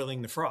like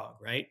boiling the frog,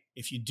 right?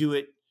 If you do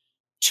it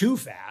too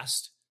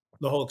fast,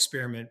 the whole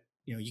experiment,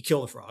 you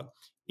kill the frog.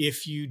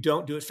 If you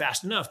don't do it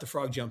fast enough, the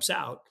frog jumps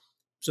out.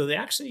 So they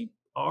actually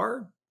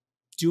are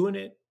doing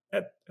it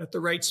at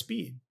the right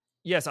speed.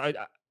 Yes,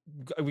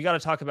 we got to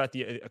talk about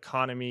the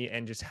economy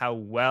and just how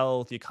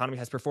well the economy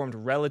has performed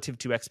relative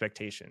to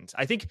expectations.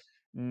 I think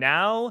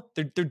now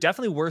there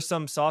definitely were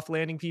some soft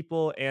landing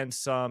people and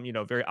some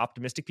very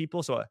optimistic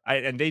people. So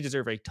and they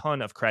deserve a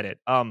ton of credit.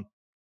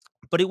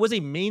 But it was a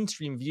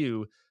mainstream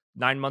view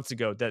 9 months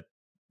ago that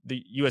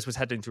the U.S. was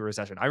heading to a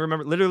recession. I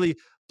remember literally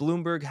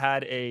Bloomberg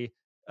had a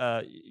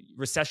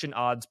recession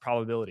odds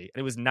probability, and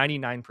it was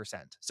 99%.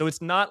 So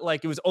it's not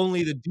like it was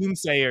only the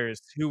doomsayers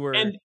who were.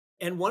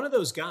 And one of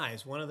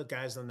the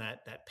guys on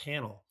that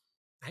panel,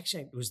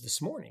 actually, it was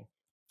this morning.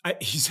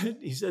 He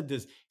said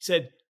this. He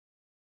said,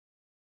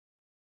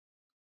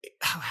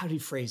 how did he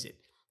phrase it?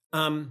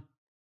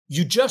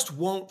 You just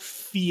won't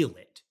feel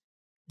it.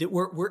 That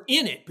we're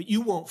in it, but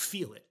you won't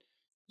feel it.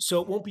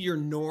 So it won't be your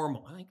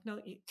normal. I'm like, no,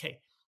 okay,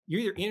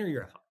 you're either in or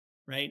you're out,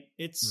 right?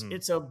 It's Mhm.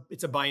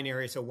 it's a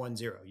binary. It's a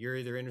 1-0. You're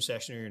either in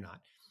recession or you're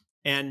not.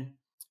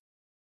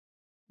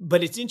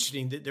 But it's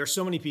interesting that there's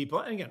so many people.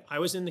 And again, I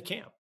was in the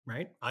camp,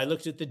 right? I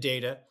looked at the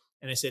data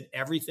and I said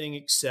everything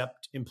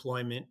except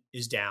employment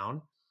is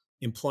down,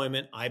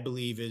 Employment, I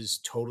believe, is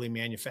totally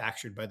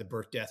manufactured by the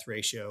birth death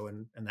ratio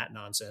and that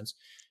nonsense.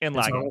 And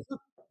And lagging. so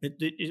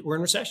we're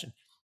in recession.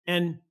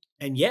 And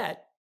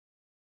yet,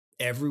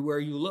 everywhere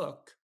you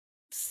look,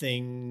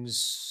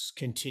 things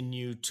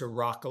continue to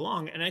rock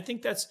along. And I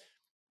think that's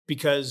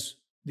because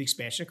the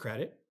expansion of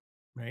credit,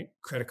 right?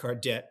 Credit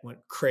card debt went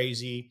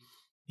crazy,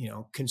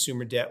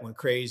 consumer debt went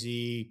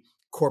crazy,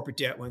 corporate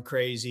debt went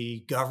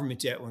crazy,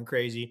 government debt went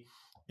crazy.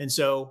 And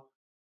so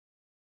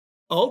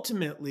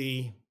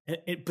ultimately,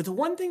 but the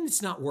one thing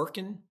that's not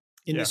working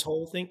in Yeah. this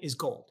whole thing is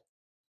gold,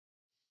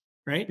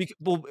 right?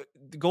 Well,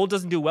 the gold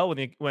doesn't do well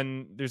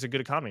when there's a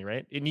good economy,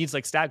 right? It needs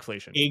like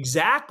stagflation.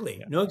 Exactly.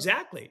 Yeah. No,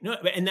 exactly. No,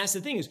 and that's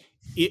the thing is,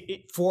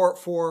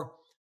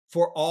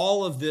 for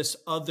all of this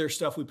other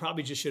stuff, we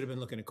probably just should have been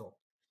looking at gold.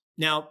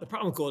 Now, the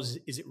problem with gold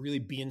is it really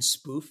being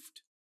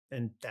spoofed,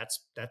 and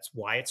that's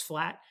why it's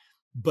flat.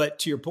 But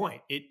to your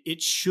point,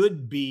 it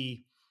should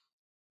be,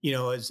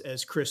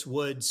 as Chris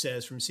Wood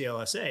says from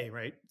CLSA,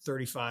 right,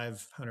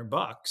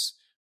 $3,500,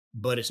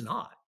 but it's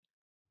not.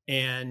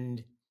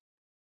 And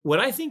what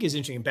I think is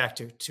interesting, back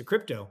to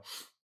crypto,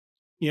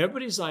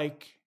 everybody's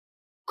like,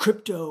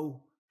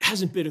 crypto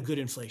hasn't been a good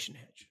inflation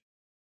hedge.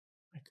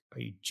 Like, are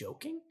you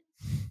joking?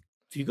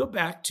 If you go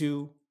back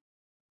to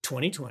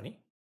 2020,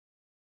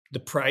 the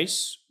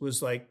price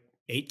was like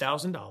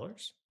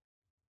 $8,000,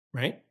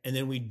 right? And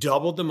then we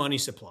doubled the money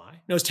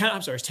supply. No, it's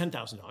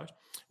 $10,000.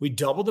 We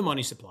doubled the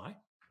money supply.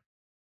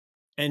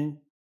 And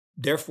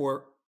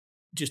therefore,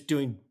 just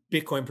doing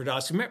Bitcoin per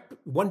dollar.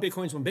 One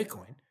Bitcoin is one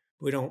Bitcoin.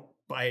 We don't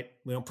buy it.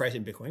 We don't price it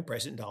in Bitcoin,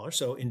 price it in dollars.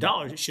 So in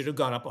dollars, it should have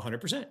gone up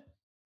 100%.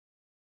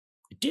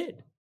 It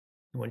did.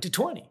 It went to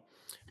 20.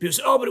 People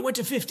say, oh, but it went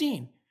to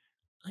 15.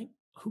 Like,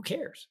 who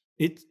cares?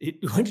 It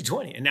went to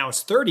 20 and now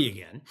it's 30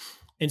 again.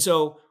 And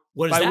so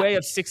what does By that way mean?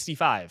 of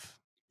 65.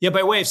 Yeah,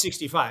 by way of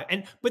 65.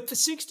 But the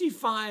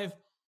 65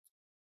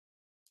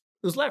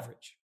 was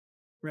leverage,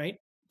 right?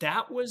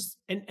 That was,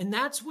 and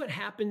that's what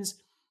happens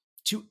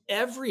to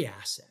every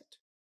asset,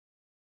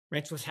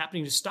 right? It's what's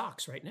happening to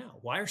stocks right now.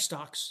 Why are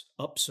stocks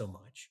up so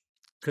much?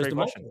 Because Great the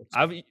question. multiple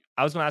I expanded.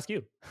 was going to ask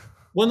you.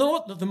 Well,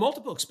 no, the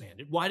multiple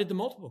expanded. Why did the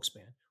multiple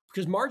expand?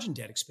 Because margin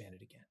debt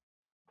expanded again.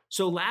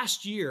 So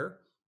last year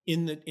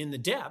in the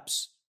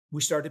depths,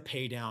 we started to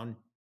pay down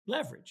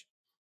leverage.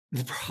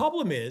 The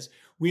problem is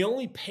we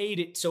only paid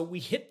it. So we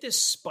hit this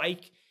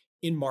spike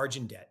in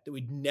margin debt that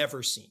we'd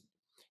never seen.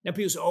 Now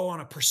people say, oh,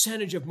 on a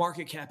percentage of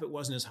market cap, it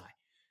wasn't as high.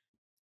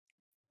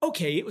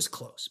 Okay, it was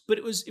close, but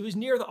it was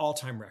near the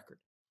all-time record.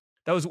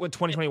 That was what,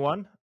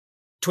 2021?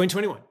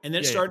 2021. And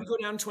then it Yeah. started to go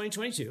down in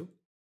 2022.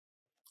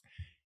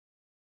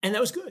 And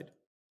that was good.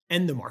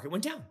 And the market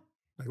went down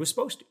like it was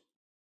supposed to.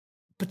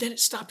 But then it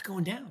stopped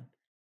going down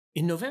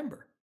in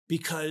November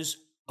because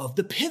of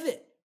the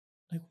pivot.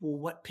 Like, well,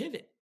 what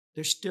pivot?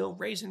 They're still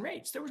raising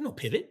rates. There was no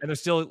pivot. And they're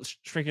still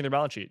shrinking their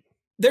balance sheet.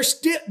 They're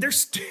still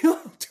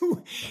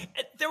doing,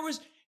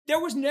 there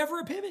was never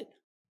a pivot.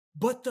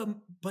 But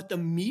the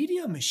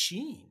media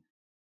machine,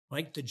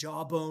 like the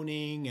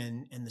jawboning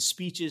and the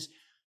speeches,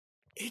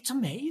 it's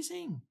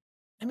amazing.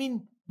 I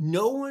mean,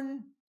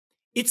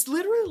 it's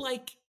literally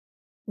like,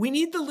 we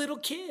need the little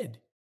kid.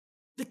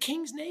 The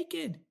king's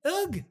naked.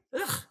 Ugh.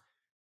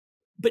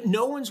 But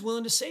no one's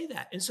willing to say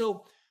that. And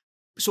so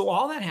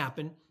all that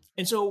happened.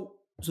 And so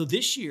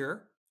this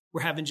year,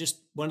 we're having just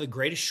one of the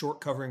greatest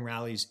short covering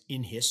rallies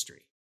in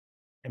history.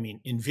 I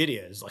mean,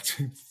 NVIDIA is like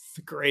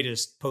the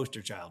greatest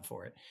poster child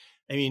for it.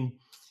 I mean,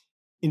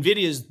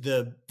 NVIDIA is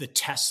the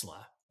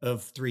Tesla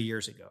of 3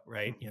 years ago,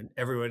 right?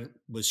 Everyone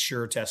was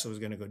sure Tesla was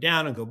going to go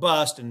down and go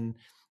bust, and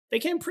they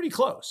came pretty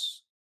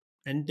close.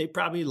 And they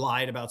probably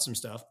lied about some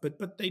stuff,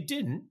 but they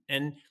didn't,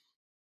 and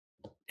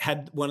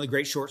had one of the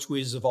great short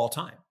squeezes of all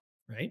time,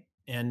 right?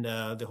 And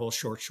the whole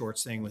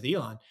shorts thing with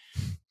Elon.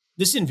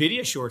 This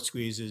NVIDIA short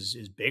squeeze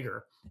is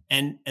bigger,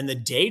 and the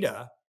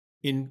data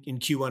in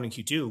Q1 and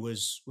Q2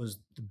 was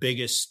the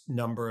biggest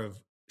number of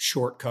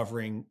short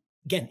covering,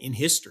 again, in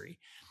history.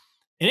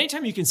 And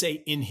anytime you can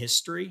say in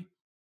history,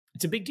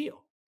 it's a big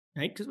deal,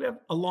 right? Because we have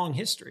a long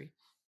history,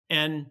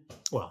 and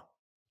well,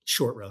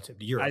 short relative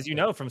to Europe, As you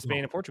know, from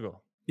Spain and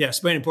Portugal. Yeah,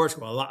 Spain and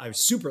Portugal, a lot. I was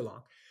super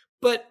long.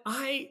 But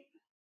I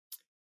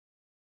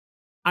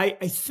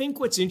think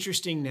what's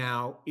interesting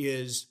now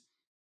is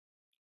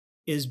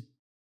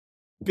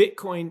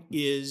Bitcoin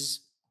is,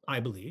 I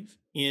believe,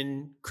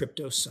 in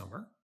crypto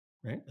summer,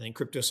 right? I think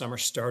crypto summer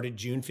started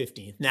June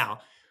 15th. Now,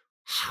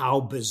 how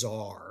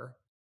bizarre.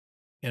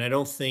 And I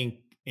don't think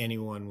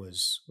anyone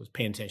was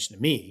paying attention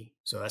to me,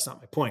 so that's not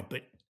my point,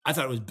 but I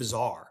thought it was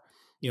bizarre.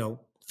 A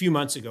few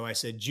months ago, I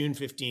said June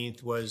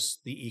 15th was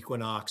the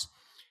equinox.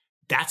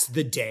 That's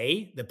the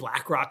day that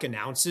BlackRock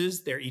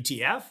announces their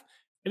ETF.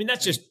 I mean,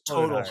 that's just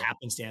total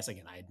happenstance.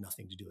 Again, I had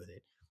nothing to do with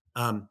it.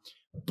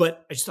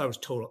 But I just thought it was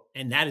total.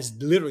 And that is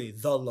literally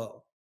the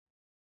low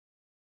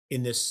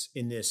in this,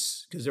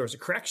 because there was a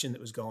correction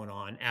that was going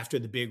on after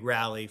the big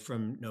rally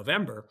from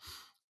November.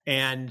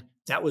 And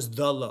that was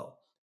the low.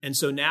 And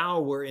so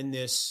now we're in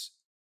this,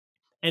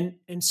 and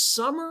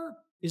summer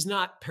is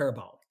not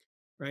parabolic,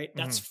 right?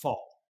 That's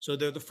fall. So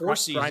they're the four Grind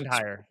seasons: higher.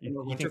 summer,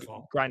 You winter, think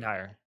fall. grind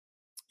higher.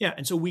 Yeah,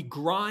 and so we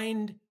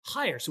grind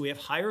higher. So we have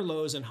higher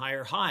lows and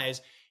higher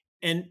highs,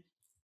 and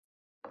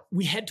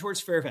we head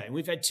towards fair value.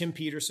 We've had Tim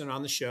Peterson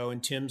on the show,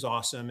 and Tim's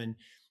awesome, and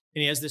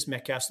he has this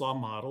Metcalfe's law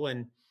model.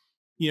 And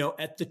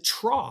at the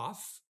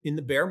trough in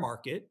the bear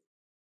market,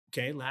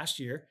 okay, last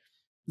year,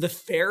 the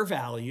fair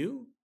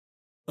value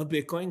of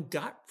Bitcoin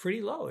got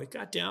pretty low. It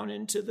got down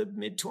into the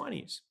mid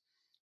 20s.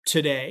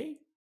 Today,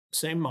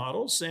 same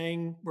model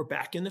saying we're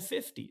back in the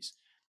 50s.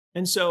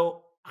 And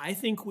so I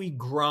think we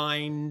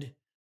grind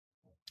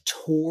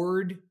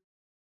toward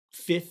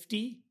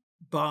 50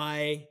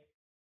 by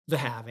the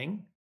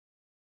halving,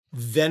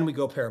 then we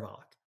go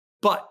parabolic.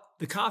 But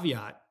the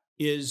caveat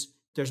is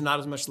there's not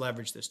as much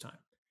leverage this time.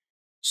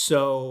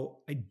 So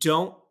I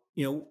don't,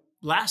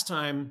 last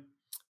time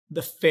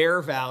the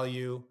fair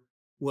value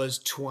was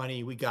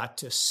 20, we got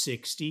to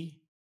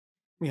 60,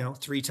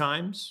 3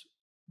 times.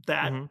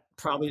 That Mhm.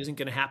 probably isn't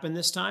going to happen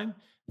this time.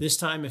 This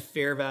time, if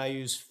fair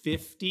value is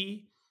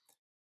 50,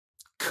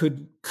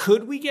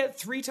 could we get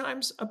 3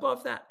 times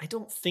above that? I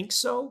don't think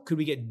so. Could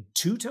we get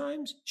 2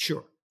 times?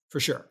 Sure, for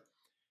sure.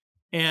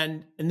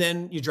 And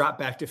then you drop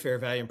back to fair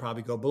value and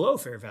probably go below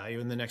fair value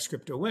in the next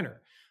crypto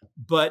winter.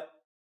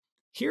 But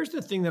here's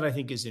the thing that I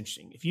think is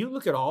interesting. If you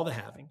look at all the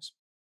halvings,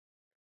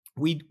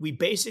 we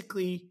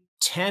basically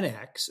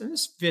 10x, and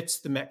this fits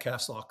the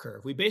Metcalfe's law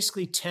curve. We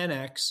basically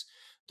 10x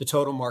the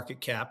total market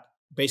cap.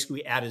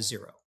 Basically, we add a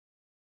zero.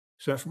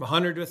 So from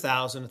 100 to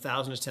 1,000,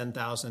 1,000 to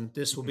 10,000.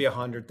 This will be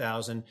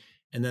 100,000,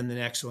 and then the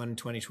next one in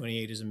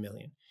 2028 is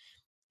 1,000,000.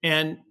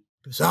 And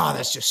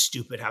that's just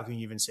stupid. How can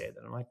you even say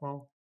that? I'm like,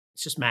 well,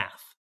 it's just math.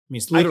 I mean,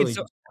 it's literally.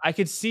 I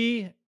could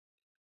see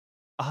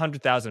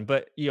 100,000,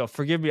 but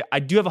forgive me.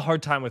 I do have a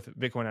hard time with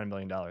Bitcoin at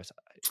 $1,000,000.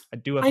 I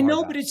do have I a hard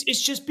know, time. but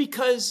it's just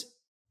because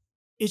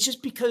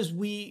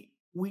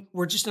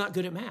we're just not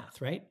good at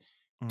math, right?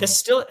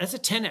 That's a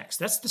 10x.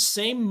 That's the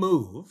same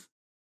move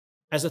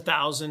as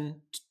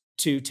 1,000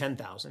 to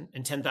 10,000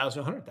 and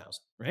 10,000 to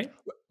 100,000, right?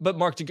 But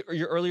Mark, to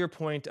your earlier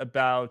point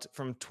about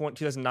from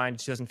 2009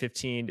 to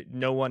 2015,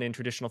 no one in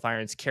traditional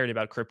finance cared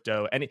about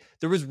crypto, and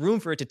there was room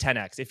for it to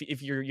 10x.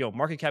 If your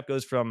market cap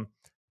goes from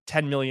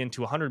 10 million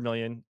to 100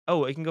 million,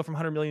 it can go from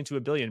 100 million to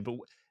a billion. But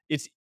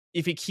it's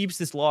if it keeps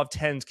this law of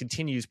tens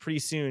continues, pretty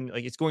soon,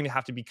 like it's going to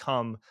have to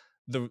become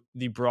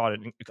the broad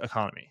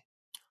economy.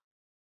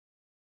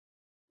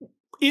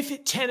 If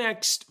it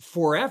 10x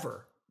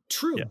forever, Yeah.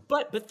 true.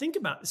 But think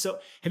about it. So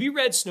have you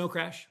read Snow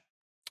Crash?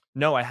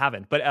 No, I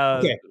haven't. But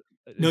Okay.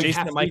 No, you Jason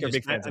have and to Mike read are this.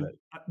 big fans of it.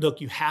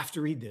 Look, you have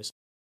to read this.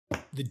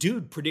 The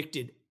dude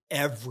predicted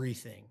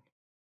everything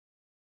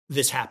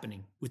that's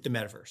happening with the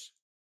metaverse.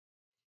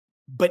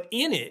 But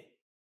in it,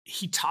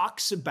 he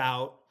talks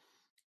about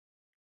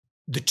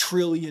the $1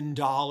 trillion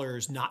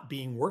not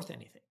being worth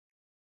anything.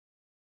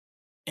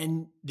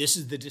 And this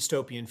is the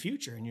dystopian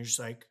future. And you're just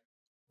like,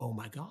 oh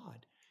my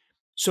God.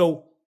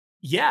 So,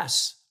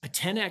 yes, a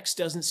 10x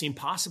doesn't seem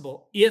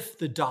possible if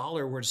the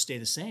dollar were to stay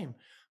the same.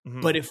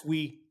 Mhm. But if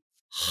we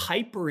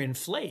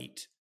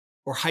hyperinflate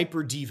or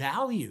hyper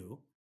devalue.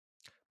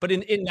 But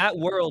in that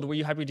world where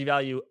you hyper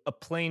devalue, a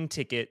plane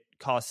ticket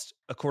costs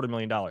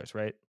 $250,000,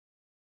 right?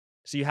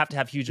 So you have to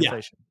have huge Yeah.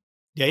 inflation.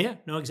 Yeah.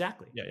 No,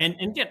 exactly. Yeah. And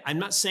again, I'm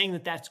not saying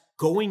that that's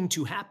going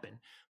to happen,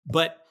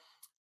 but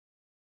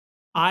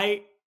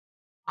I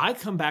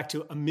come back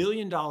to $1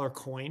 million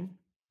coin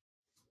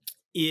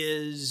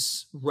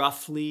is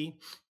roughly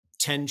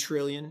 10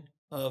 trillion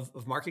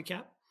of market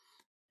cap.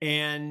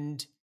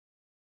 And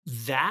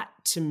that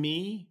to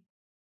me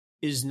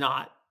is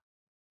not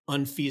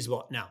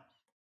unfeasible. Now,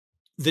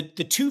 the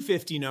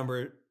 250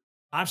 number,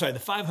 I'm sorry, the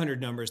 500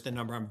 number is the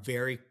number I'm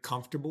very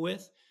comfortable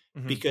with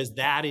Mhm. because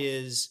that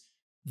is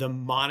the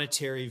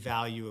monetary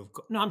value of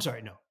gold. No, I'm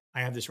sorry. No,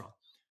 I have this wrong.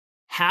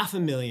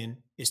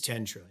 500,000 is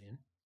 10 trillion.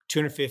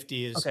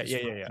 250 is, Okay.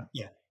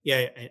 yeah.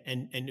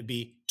 And it'd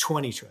be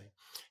 20 trillion.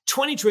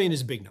 20 trillion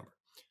is a big number.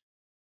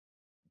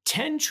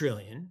 10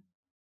 trillion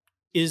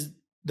is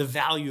the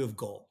value of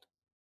gold,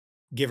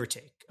 give or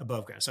take,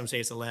 above ground. Some say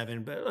it's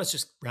 11, but let's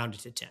just round it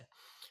to 10.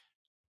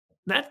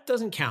 That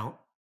doesn't count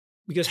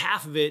because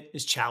half of it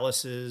is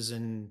chalices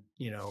and,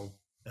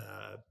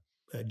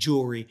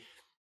 jewelry.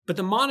 But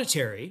the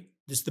monetary,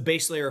 that's the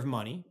base layer of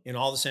money in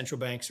all the central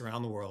banks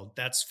around the world,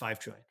 that's 5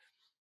 trillion.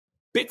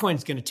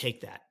 Bitcoin's going to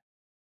take that.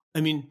 I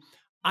mean,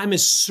 I'm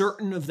as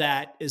certain of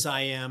that as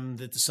I am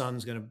that the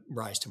sun's going to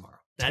rise tomorrow.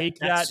 Take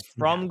that That's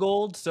from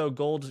gold, so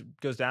gold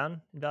goes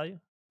down in value?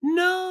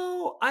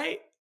 No,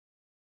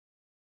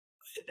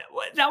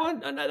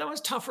 that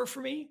one's tougher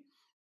for me.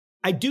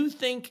 I do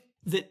think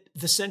that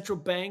the central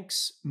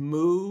banks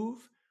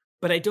move,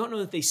 but I don't know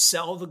that they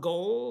sell the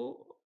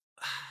gold.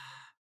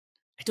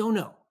 I don't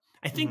know.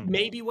 I think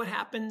maybe what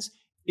happens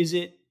is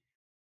they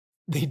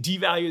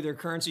devalue their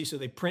currency, so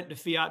they print the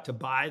fiat to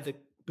buy the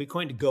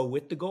Bitcoin to go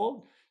with the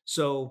gold.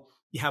 So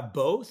you have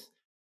both.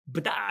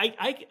 But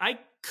I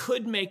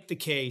could make the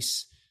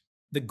case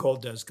that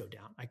gold does go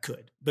down. I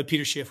could, but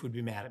Peter Schiff would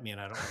be mad at me,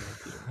 and I don't want to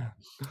make Peter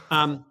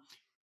mad.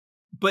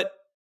 But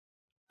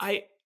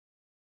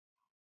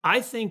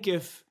I think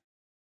if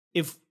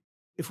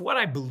if what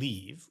I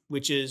believe,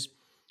 which is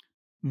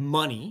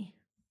money,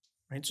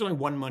 right? There's only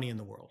one money in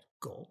the world,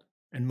 gold.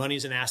 And money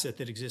is an asset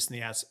that exists in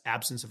the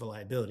absence of a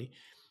liability.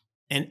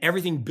 And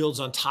everything builds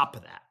on top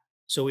of that.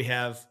 So we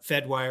have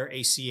Fedwire,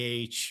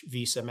 ACH,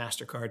 Visa,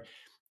 MasterCard.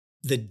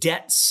 The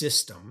debt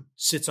system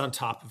sits on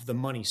top of the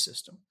money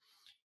system.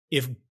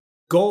 If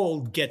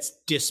gold gets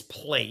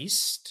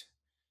displaced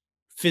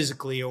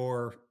physically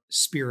or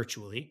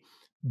spiritually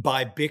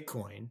by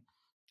Bitcoin,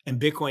 and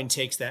Bitcoin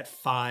takes that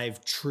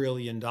 $5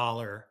 trillion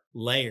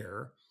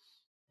layer,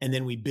 and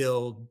then we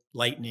build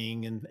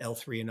Lightning and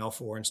L3 and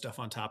L4 and stuff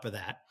on top of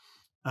that.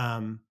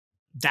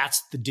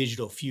 That's the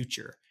digital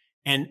future.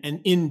 And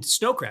in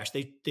Snow Crash,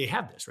 they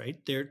have this, right?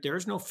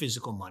 There's no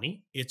physical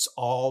money. It's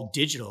all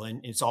digital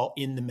and it's all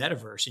in the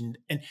metaverse.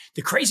 And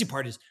the crazy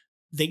part is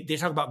they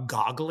talk about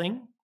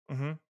goggling.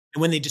 Hmm.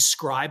 And when they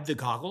describe the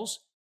goggles,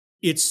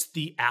 it's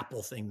the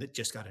Apple thing that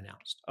just got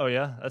announced. Oh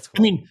yeah, that's I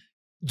cool. mean,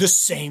 the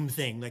same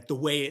thing, like the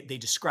way they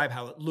describe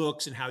how it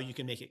looks and how you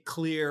can make it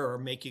clear or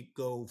make it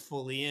go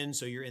fully in.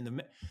 So you're in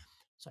the,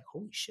 it's like,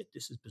 holy shit,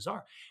 this is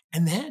bizarre.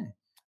 And then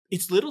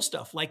it's little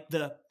stuff like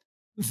the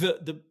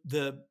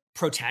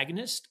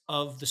protagonist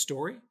of the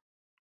story.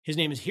 His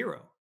name is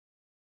Hero.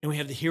 And we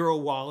have the Hero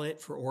wallet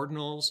for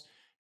ordinals.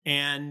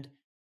 And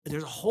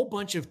there's a whole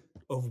bunch of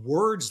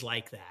words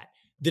like that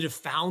have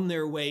found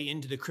their way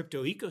into the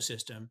crypto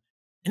ecosystem.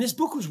 And this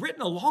book was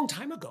written a long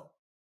time ago.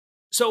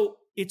 So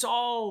it's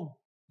all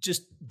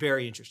just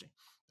very interesting.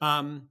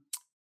 And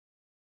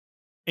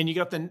you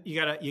got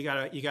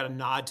a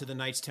nod to the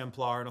Knights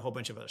Templar and a whole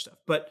bunch of other stuff.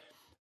 But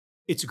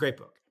it's a great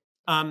book.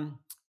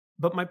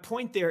 But my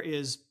point there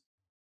is,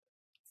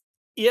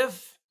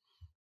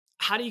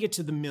 how do you get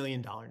to the $1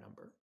 million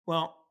number?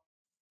 Well,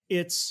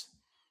 it's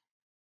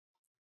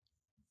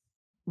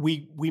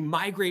we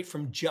migrate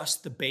from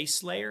just the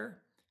base layer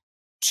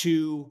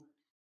to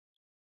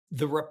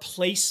the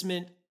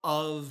replacement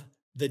of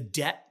the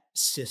debt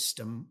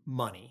system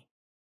money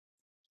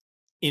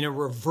in a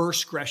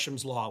reverse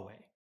Gresham's law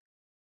way.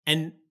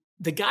 And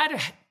the guy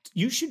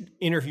you should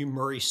interview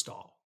Murray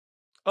Stahl.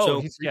 Oh,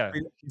 So he's for your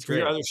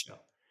great. other show,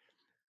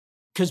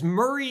 because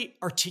Murray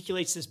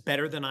articulates this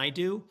better than I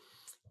do.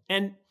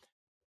 And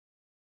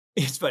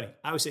it's funny.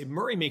 I would say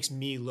Murray makes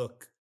me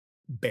look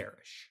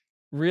bearish.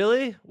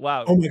 Really?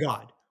 Wow. Oh my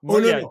God. Oh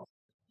More, no, yeah. no.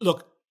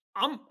 Look,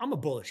 I'm a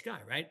bullish guy,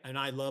 right? And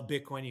I love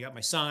Bitcoin. You got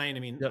my sign.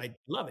 I mean, Yep. I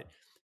love it.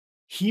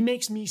 He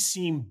makes me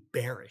seem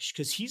bearish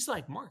because he's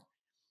like, Mark,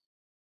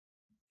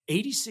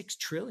 86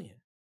 trillion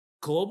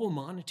global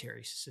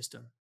monetary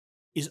system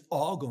is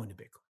all going to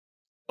Bitcoin,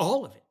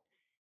 all of it.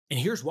 And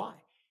here's why.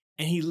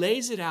 And he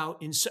lays it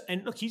out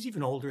and look, he's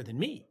even older than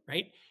me,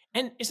 right?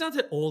 And it's not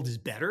that old is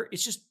better.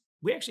 It's just,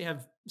 we actually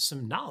have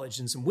some knowledge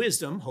and some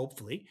wisdom,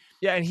 hopefully.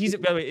 Yeah, and he's,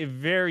 by the way, a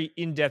very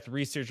in-depth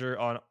researcher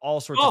on all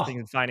sorts of Oh, things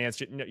in finance.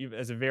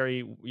 As a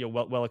very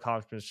well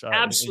accomplished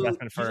absolute.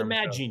 investment He's a firm.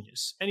 mad So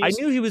genius. And I he's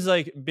knew he was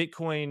like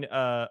Bitcoin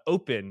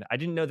open. I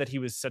didn't know that he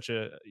was such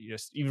a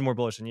even more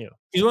bullish than you.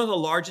 he's one of the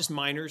largest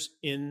miners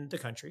in the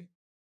country.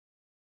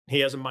 He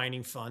has a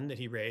mining fund that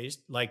he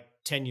raised like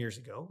 10 years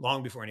ago,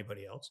 long before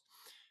anybody else.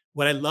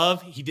 What I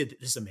love, he did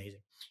this is amazing.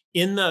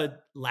 In the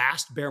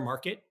last bear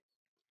market,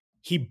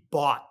 he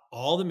bought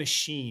all the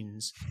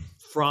machines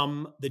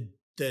from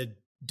the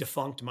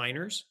defunct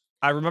miners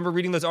I remember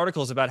reading those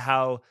articles about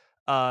how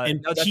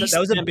and no, that pieced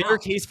was a them bear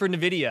out, case for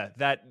Nvidia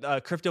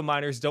that crypto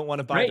miners don't want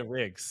to buy the right?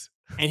 rigs.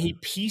 And he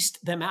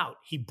pieced them out.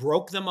 He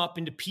broke them up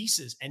into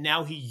pieces. And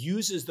now he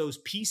uses those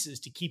pieces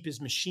to keep his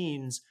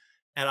machines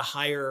at a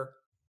higher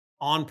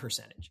on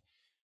percentage.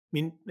 I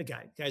mean, the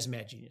guy's a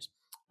mad genius.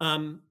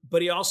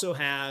 But he also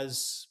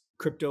has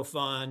crypto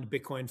fund,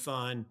 Bitcoin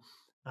fund.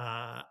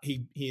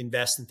 He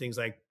invests in things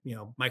like,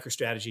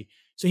 MicroStrategy.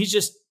 So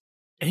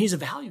he's a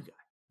value guy,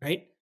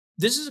 right?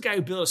 This is a guy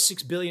who built a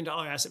 $6 billion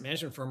asset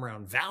management firm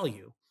around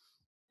value.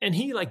 And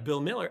he, like Bill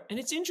Miller, and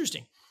it's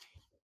interesting.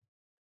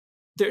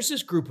 There's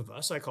this group of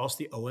us, I call us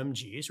the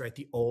OMGs, right?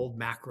 The old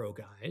macro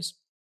guys.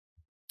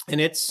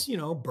 And it's,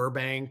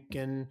 Burbank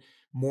and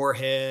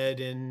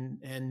Moorhead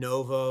and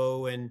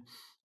Novo and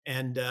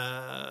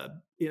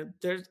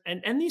there's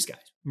and these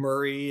guys,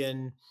 Murray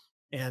and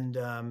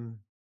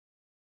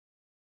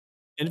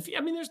if,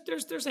 I mean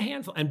there's a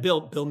handful, and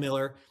Bill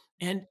Miller,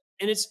 and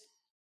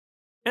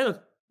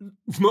look,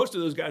 most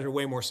of those guys are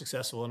way more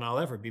successful than I'll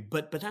ever be,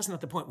 but that's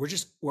not the point.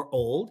 We're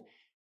old,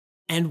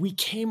 and we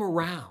came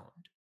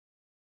around,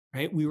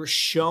 right? We were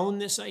shown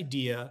this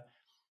idea,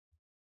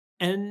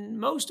 and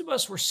most of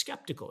us were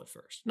skeptical at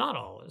first. Not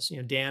all of us.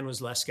 Dan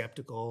was less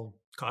skeptical,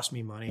 cost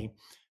me money,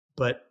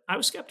 but I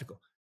was skeptical.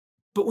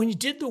 But when you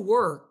did the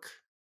work,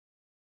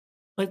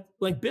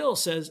 like Bill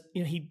says,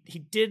 he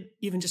did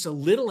even just a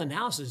little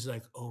analysis. He's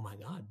like, oh my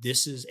God,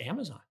 this is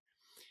Amazon.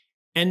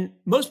 And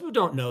most people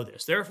don't know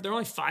this. There are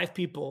only 5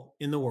 people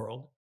in the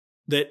world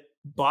that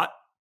bought,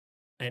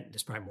 and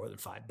there's probably more than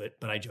 5,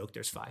 but I joke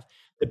there's 5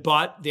 that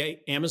bought the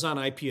Amazon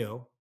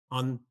IPO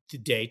on the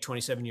day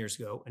 27 years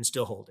ago and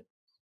still hold it.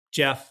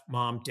 Jeff,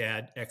 mom,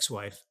 dad,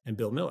 ex-wife, and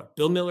Bill Miller.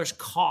 Bill Miller's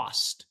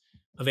cost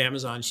of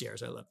Amazon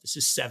shares, I love this,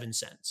 is 7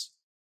 cents.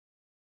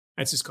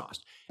 That's his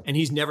cost. And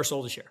he's never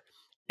sold a share.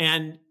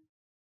 And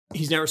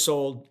he's never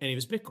sold any of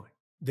his Bitcoin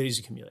that he's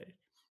accumulated.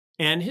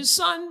 And his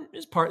son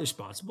is partly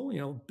responsible.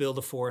 Bill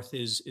the fourth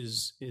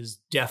is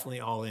definitely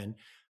all in.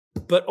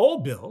 But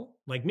old Bill,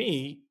 like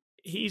me,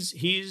 he's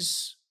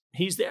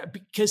there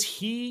because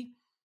he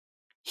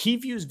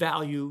views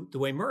value the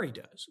way Murray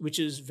does, which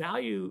is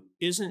value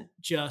isn't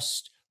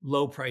just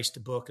low price to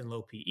book and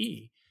low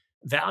PE.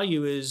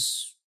 Value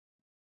is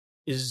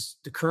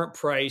the current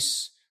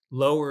price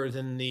lower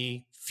than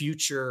the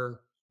future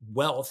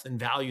wealth and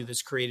value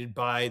that's created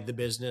by the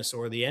business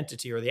or the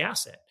entity or the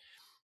asset.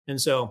 And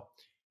so,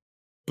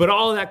 but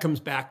all of that comes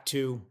back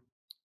to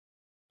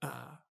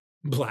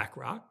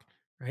BlackRock,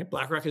 right?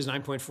 BlackRock is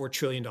 $9.4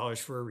 trillion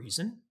for a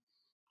reason,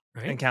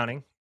 And right?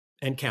 counting.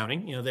 And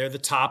counting. They're the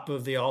top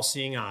of the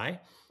all-seeing eye.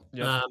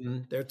 Yep.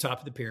 They're top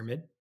of the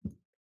pyramid.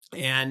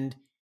 And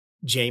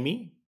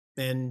Jamie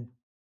and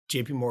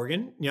JP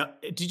Morgan.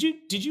 Did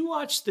you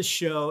watch the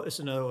show? It's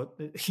another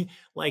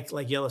like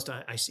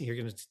Yellowstone. I see you're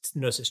going to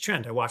notice this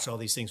trend. I watch all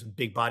these things with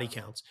big body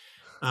counts.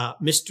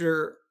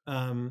 Mr.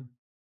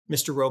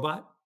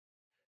 Robot.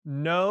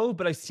 No,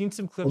 but I've seen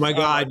some Oh clips my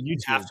God, on you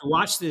have YouTube. to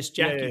watch this,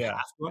 Yeah, Jack. yeah, You yeah.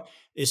 have to watch.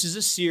 This is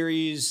a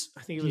series.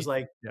 I think it was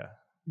like Yeah,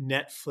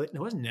 Netflix. No,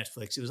 it wasn't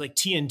Netflix. It was like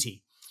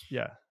TNT.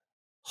 yeah.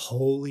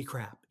 Holy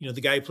crap. The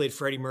guy who played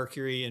Freddie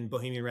Mercury in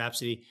Bohemian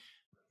Rhapsody.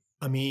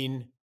 I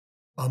mean,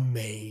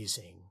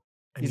 amazing.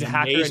 He's a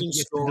hacker and Amazing he gets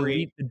to story.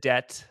 delete the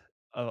debt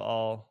of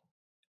all.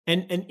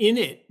 And in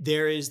it,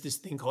 there is this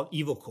thing called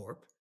Evil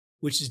Corp,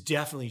 which is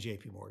definitely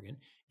JP Morgan,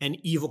 and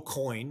Evil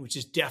Coin, which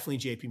is definitely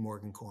JP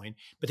Morgan coin.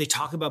 But they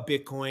talk about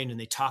Bitcoin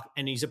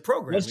and he's a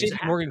programmer. What's He's a JP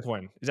hacker. Morgan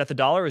coin? Is that the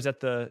dollar or is that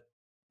the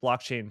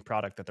blockchain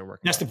product that they're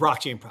working That's on? the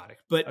blockchain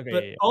product. But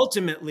Okay, yeah.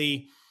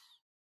 ultimately,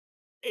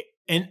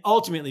 and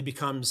ultimately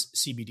becomes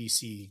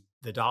CBDC,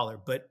 the dollar.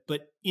 But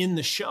in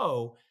the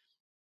show,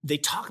 they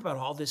talk about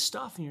all this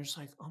stuff, and you're just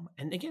like, oh,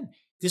 and again,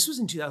 this was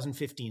in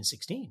 2015,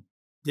 16.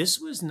 This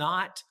was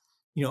not,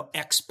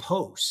 ex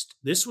post.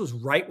 This was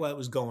right while it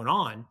was going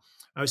on.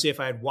 I would say if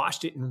I had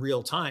watched it in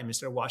real time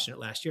instead of watching it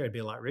last year, I'd be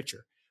a lot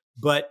richer.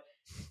 But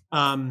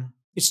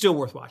it's still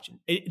worth watching.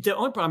 The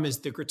only problem is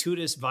the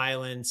gratuitous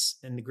violence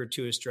and the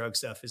gratuitous drug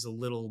stuff is a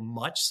little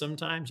much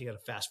sometimes. You got to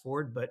fast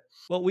forward, but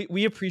Well,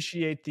 we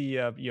appreciate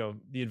the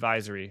the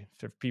advisory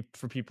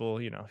for people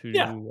who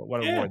yeah,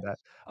 want to yeah, avoid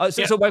that.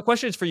 So yeah, so my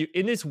question is for you: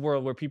 in this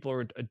world where people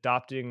are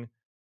adopting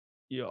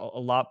a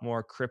lot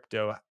more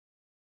crypto,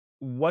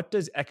 what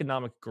does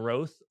economic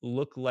growth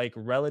look like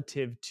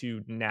relative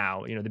to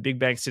now? The big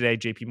banks today,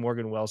 JP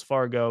Morgan, Wells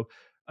Fargo,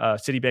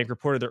 Citibank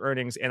reported their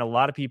earnings, and a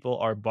lot of people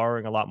are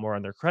borrowing a lot more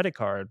on their credit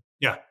card,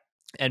 yeah,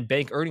 and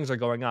bank earnings are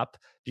going up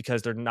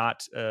because they're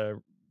not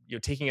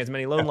taking as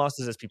many loan yeah,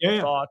 losses as yeah, people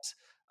yeah.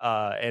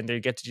 thought, and they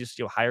get to just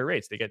higher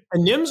rates. They get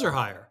And NIMs are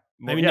higher.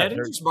 I more. mean, Yeah, net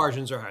interest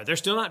margins are higher. They're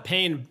still not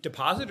paying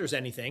depositors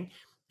anything,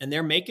 and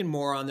they're making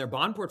more on their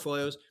bond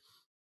portfolios.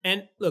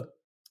 And look,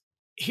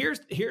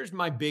 here's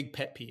my big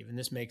pet peeve, and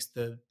this makes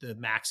the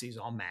maxis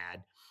all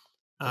mad.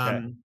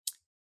 okay.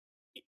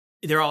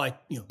 They're all like,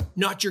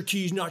 not your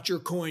keys, not your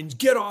coins.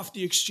 Get off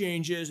the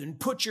exchanges and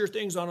put your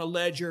things on a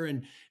ledger,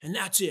 and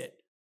that's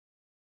it.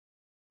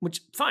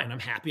 Which fine, I'm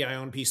happy I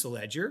own a piece of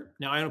Ledger.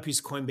 Now I own a piece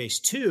of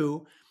Coinbase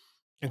too,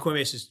 and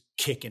Coinbase is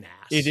kicking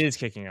It ass. is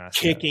kicking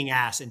ass, yeah. Kicking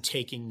ass and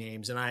taking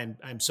names, and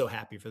I'm so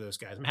happy for those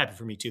guys. I'm happy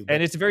for me too. And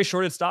But it's a very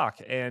shorted stock,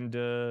 and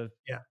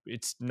yeah,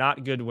 it's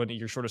not good when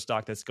you're short a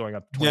stock that's going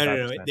up no,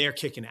 25%. they're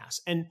kicking ass.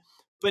 And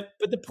but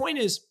the point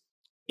is,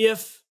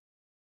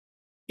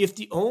 if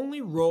the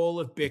only role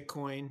of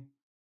Bitcoin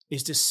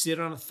is to sit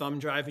on a thumb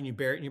drive and you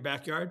bury it in your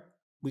backyard,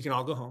 we can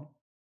all go home.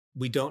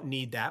 We don't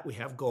need that. We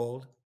have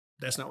gold.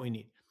 That's not what we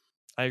need.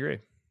 I agree.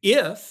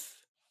 If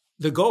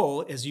the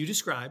goal, as you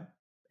describe,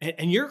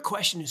 and your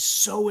question is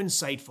so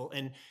insightful,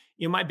 and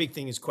my big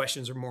thing is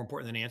questions are more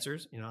important than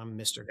answers. I'm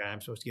Mr. Guy.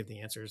 I'm supposed to give the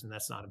answers, and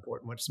that's not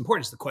important. What's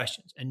important is the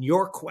questions. And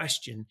your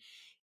question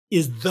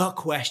is the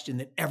question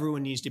that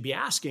everyone needs to be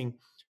asking,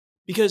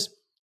 because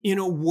in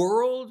a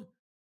world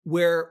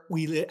where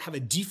we have a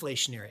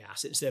deflationary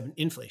asset instead of an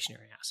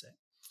inflationary asset,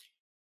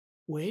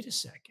 wait a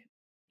second.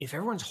 If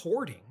everyone's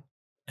hoarding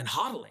and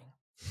hodling,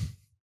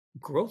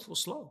 growth will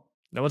slow.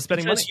 No one's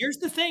spending Because money. here's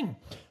the thing.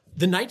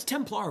 The Knights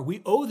Templar,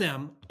 we owe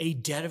them a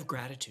debt of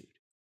gratitude,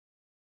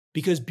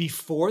 because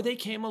before they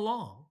came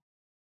along,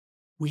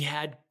 we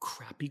had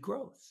crappy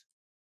growth.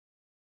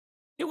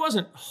 It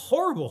wasn't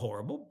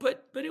horrible,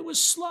 but it was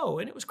slow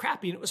and it was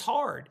crappy and it was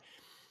hard.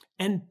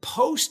 And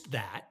post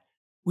that,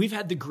 we've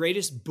had the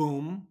greatest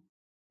boom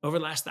over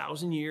the last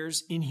 1,000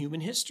 years in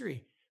human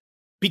history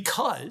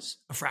because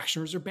of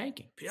fractional reserve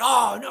banking.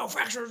 Oh, no,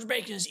 fractional reserve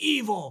banking is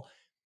evil.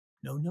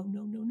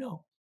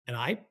 No. And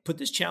I put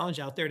this challenge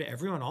out there to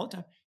everyone all the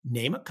time.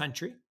 Name a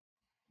country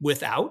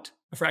without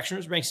a fractional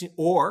reserve banking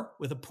or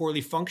with a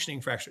poorly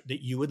functioning fraction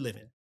that you would live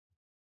in.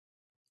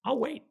 I'll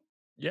wait.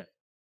 Yeah.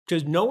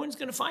 Because no one's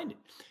going to find it.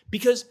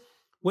 Because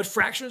what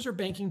fractional reserve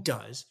banking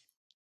does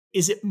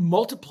is it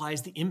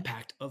multiplies the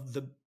impact of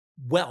the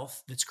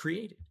wealth that's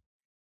created.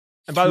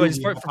 And by the way,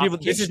 through just for people,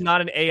 this is rehypothecation.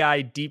 not an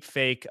AI deep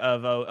fake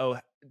of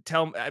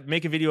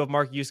make a video of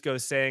Mark Yusko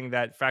saying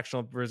that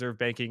fractional reserve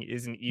banking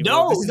isn't evil.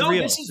 No, This is no, this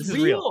real. is This is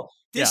real. real.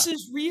 Yeah. This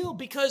is real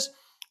because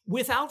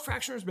without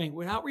fractional reserve banking,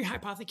 without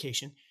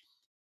rehypothecation,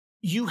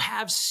 you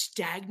have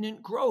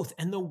stagnant growth,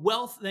 and the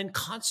wealth then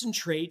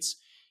concentrates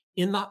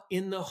in the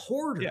Yeah.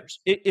 hoarders.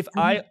 If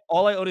And we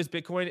all I own is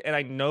Bitcoin and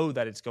I know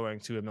that it's going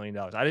to $1 million,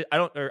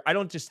 I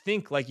don't just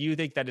think like you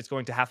think that it's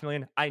going to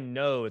 500,000. I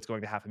know it's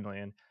going to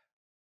 500,000.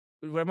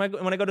 When I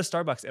go to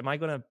Starbucks, am I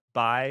going to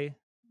buy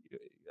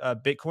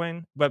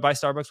Bitcoin, but buy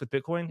Starbucks with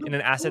Bitcoin in no,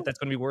 an asset no, that's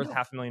going to be worth no,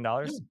 no,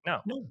 $500,000?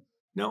 No. no,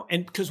 no.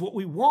 And because what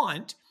we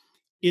want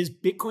is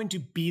Bitcoin to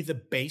be the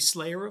base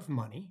layer of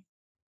money.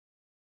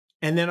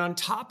 And then on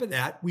top of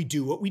that, we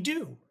do what we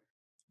do,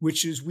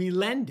 which is we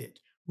lend it,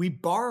 we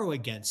borrow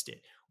against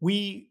it,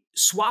 we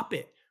swap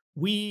it,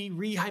 we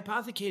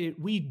rehypothecate it,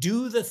 we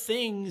do the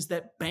things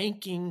that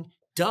banking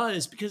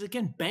does. Because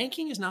again,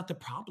 banking is not the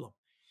problem.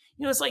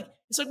 It's like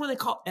when they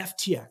call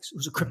FTX, it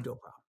was a Mhm. crypto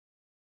problem.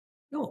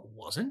 No, it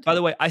wasn't. By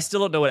the way, I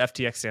still don't know what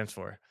FTX stands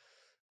for.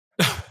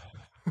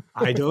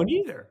 I don't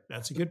either.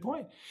 That's a good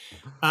point.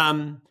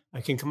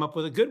 I can come up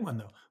with a good one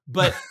though.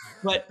 But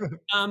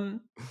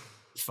um,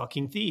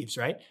 fucking thieves,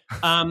 right?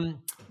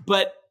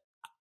 But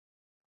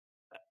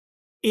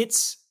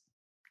it's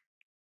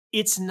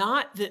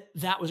not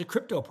that was a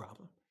crypto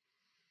problem.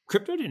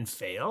 Crypto didn't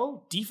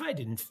fail. DeFi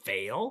didn't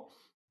fail.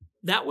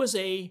 That was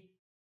a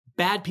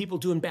bad people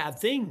doing bad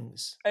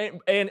things. And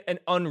an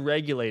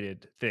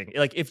unregulated thing.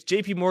 Like if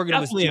JP Morgan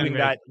was Definitely doing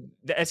that,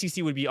 unregulated. the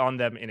SEC would be on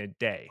them in a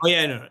day. Oh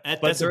yeah, no,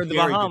 But that's a they're in the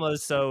very good.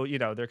 Bahamas, so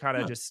they're kind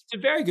No, of it's just a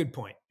very good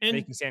point.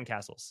 making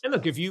sandcastles. And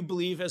look, if you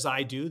believe as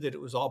I do that it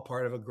was all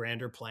part of a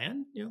grander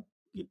plan,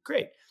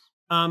 great.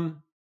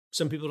 Um,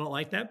 some people don't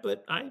like that,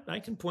 but I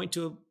can point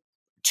to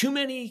too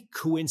many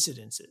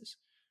coincidences.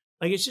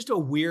 Like it's just a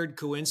weird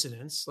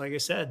coincidence. Like I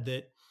said,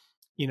 that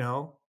you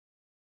know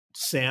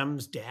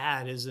Sam's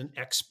dad is an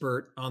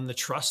expert on the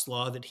trust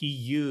law that he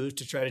used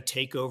to try to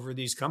take over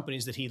these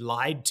companies that he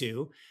lied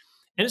to.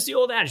 And it's the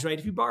old adage, right?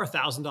 If you borrow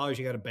 $1,000,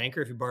 you got a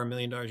banker. If you borrow $1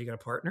 million, you got a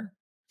partner.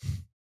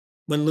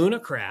 When Luna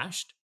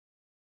crashed,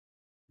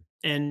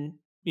 and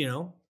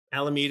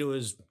Alameda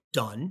was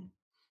done,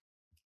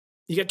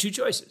 you got two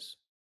choices.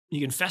 You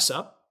can fess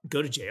up,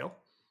 go to jail,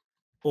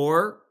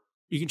 or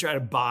you can try to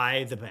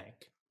buy the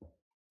bank.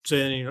 So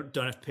then you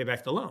don't have to pay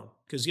back the loan.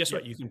 Because guess Yeah.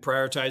 what? You can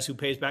prioritize who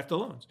pays back the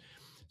loans.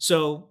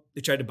 So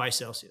they tried to buy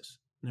Celsius.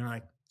 And they're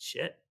like,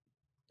 shit,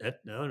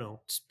 no,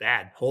 it's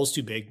bad. Hole's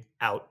too big,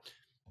 out.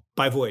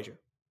 Buy Voyager.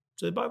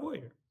 So they buy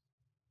Voyager.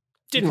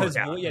 Didn't Because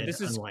work out. They had this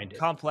to is unwind it.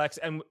 complex.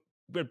 And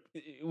but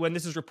when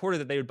this is reported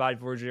that they would buy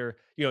Voyager,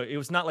 it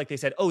was not like they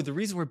said, "Oh, the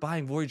reason we're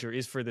buying Voyager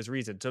is for this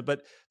reason." So,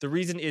 but the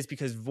reason is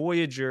because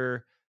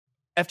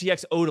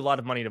FTX owed a lot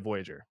of money to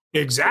Voyager.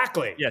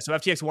 Exactly. Yeah, so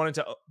FTX wanted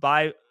to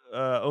buy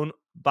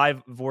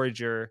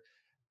Voyager,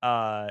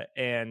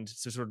 and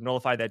to sort of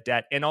nullify that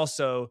debt, and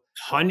also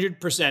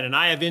 100%. And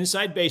I have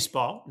inside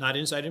baseball, not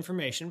inside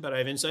information, but I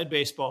have inside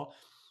baseball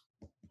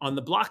on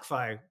the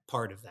BlockFi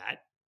part of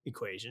that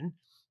equation.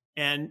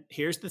 And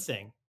here's the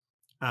thing.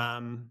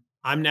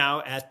 I'm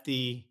now at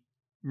the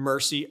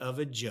mercy of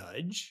a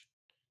judge,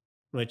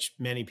 which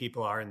many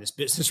people are in this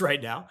business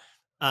right now,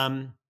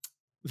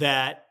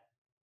 that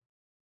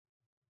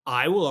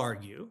I will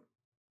argue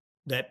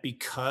that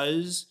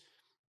because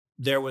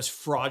there was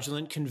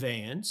fraudulent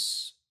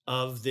conveyance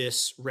of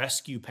this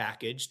rescue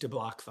package to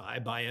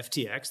BlockFi by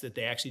FTX, that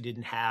they actually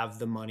didn't have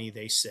the money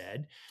they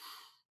said,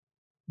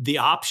 the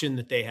option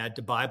that they had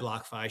to buy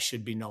BlockFi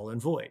should be null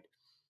and void.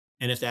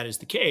 And if that is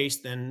the case,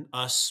 then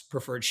us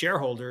preferred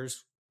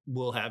shareholders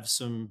will have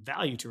some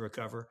value to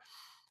recover.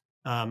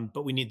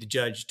 But we need the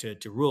judge to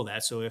rule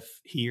that. So if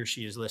he or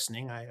she is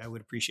listening, I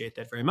would appreciate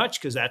that very much,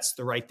 because that's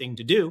the right thing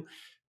to do,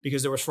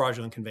 because there was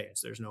fraudulent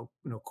conveyance. There's no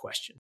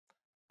question.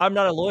 I'm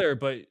not a lawyer,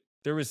 but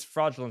there was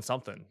fraudulent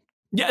something.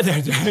 Yeah,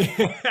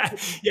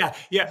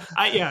 yeah.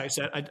 I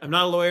said I'm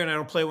not a lawyer and I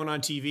don't play one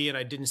on TV, and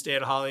I didn't stay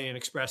at a Holiday Inn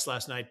Express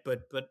last night.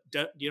 But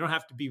you don't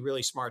have to be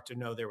really smart to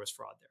know there was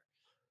fraud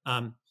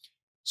there.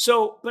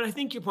 But I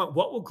think your point.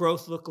 What will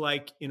growth look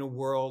like in a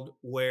world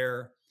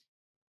where,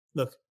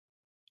 look,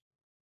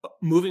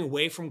 moving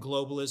away from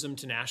globalism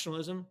to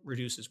nationalism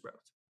reduces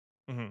growth?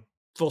 Mm-hmm.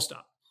 Full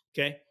stop.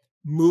 Okay,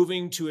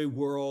 moving to a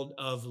world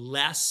of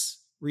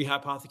less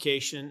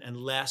rehypothecation and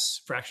less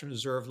fractional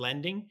reserve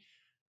lending.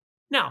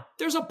 Now,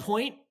 there's a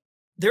point,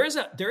 there is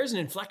an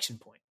inflection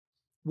point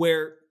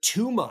where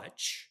too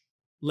much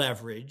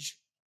leverage,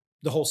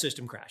 the whole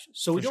system crashes.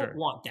 So we don't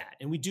want that.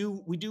 And we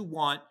do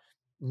want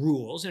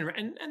rules, and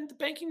the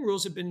banking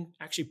rules have been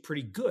actually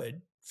pretty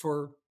good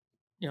for,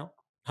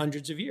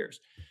 hundreds of years.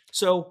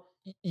 So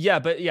yeah,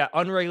 but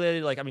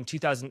unregulated,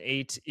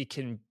 2008, it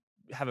can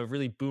have a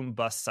really boom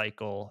bust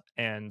cycle.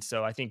 And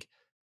so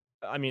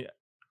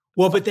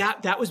but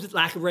that was the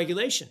lack of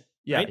regulation,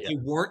 right? Yeah. They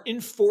weren't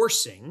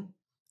enforcing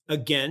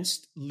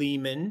against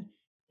Lehman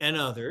and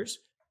others.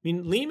 I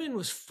mean, Lehman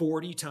was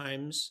 40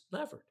 times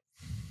levered.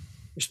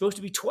 You're supposed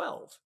to be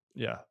 12.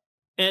 Yeah.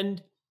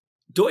 And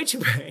Deutsche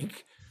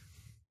Bank,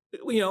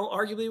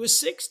 arguably was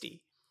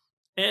 60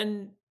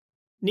 and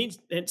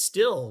it's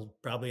still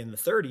probably in the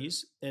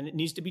 30s and it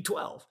needs to be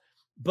 12.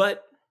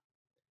 But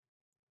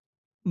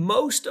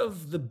most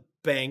of the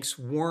banks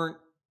weren't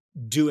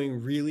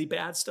doing really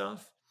bad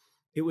stuff.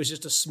 It was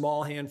just a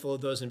small handful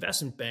of those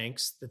investment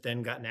banks that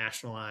then got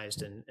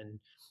nationalized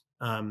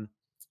um,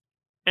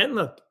 and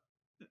look,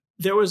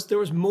 there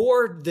was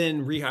more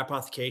than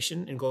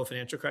rehypothecation in global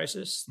financial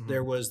crisis. Mhm.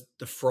 There was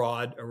the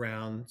fraud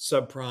around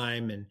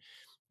subprime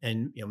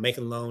and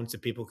making loans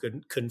that people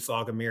couldn't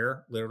fog a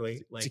mirror,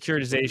 literally. Like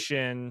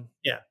Securitization,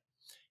 yeah.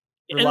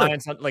 And look,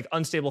 reliance on like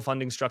unstable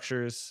funding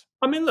structures.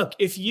 I mean, look,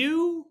 if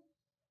you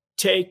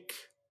take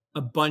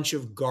a bunch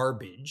of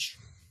garbage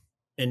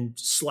and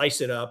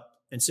slice it up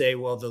and say,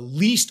 well, the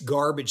least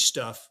garbage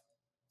stuff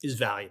is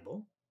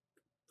valuable.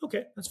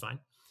 Okay, that's fine.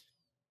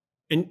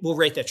 And we'll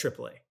rate that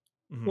AAA.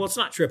 Well, Mhm. it's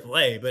not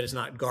AAA, but it's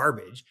not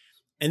garbage.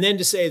 And then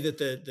to say that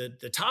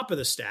the top of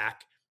the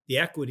stack, the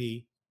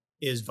equity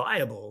is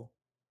viable,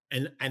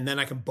 and then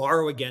I can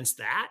borrow against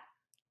that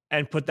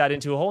And put that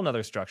into a whole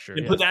nother structure.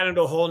 and Yeah. put that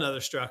into a whole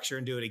nother structure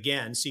and do it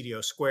again,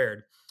 CDO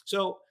squared.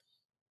 So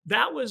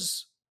that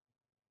was,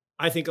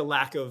 I think, a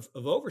lack of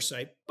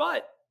oversight.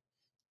 But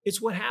it's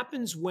what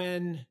happens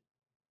when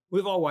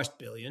we've all watched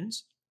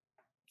Billions.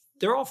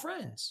 They're all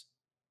friends,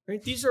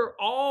 right? These are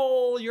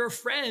all your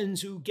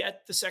friends who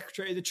get the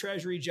Secretary of the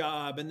Treasury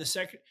job and the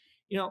secretary,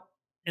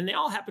 and they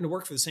all happen to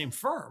work for the same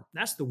firm.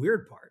 That's the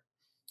weird part.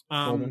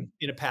 Goldman.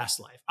 In a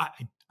past life,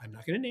 I'm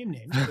not going to name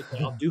names, but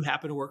they all do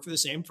happen to work for the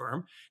same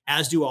firm,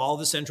 as do all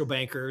the central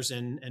bankers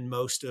and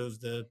most of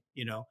the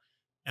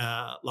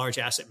large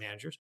asset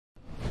managers.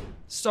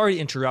 Sorry to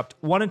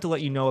interrupt. Wanted to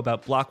let you know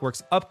about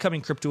Blockworks' upcoming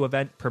crypto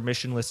event,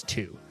 Permissionless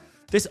 2.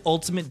 This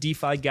ultimate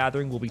DeFi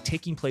gathering will be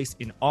taking place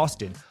in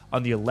Austin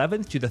on the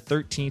 11th to the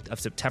 13th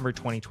of September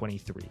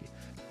 2023.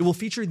 It will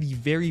feature the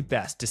very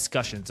best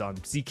discussions on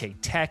ZK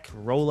tech,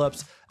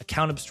 rollups,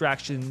 account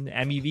abstraction,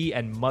 MEV,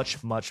 and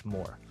much, much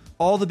more.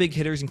 All the big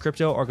hitters in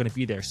crypto are going to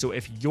be there, so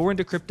if you're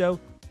into crypto,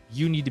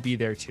 you need to be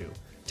there too.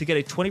 To get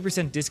a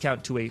 20%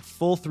 discount to a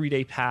full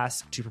 3-day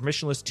pass to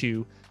Permissionless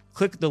 2,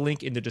 click the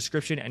link in the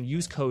description and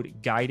use code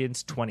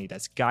GUIDANCE20.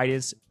 That's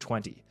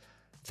GUIDANCE20.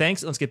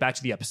 Thanks, and let's get back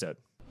to the episode.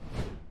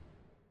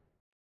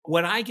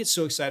 What I get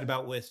so excited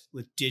about with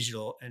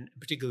digital and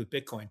particularly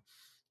with Bitcoin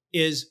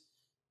is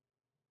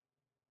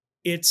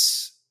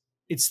it's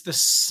the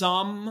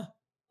sum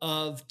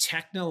of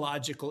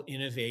technological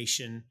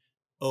innovation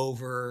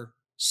over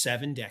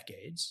 7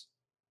 decades.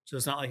 So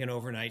it's not like an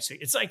overnight.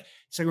 It's like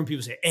when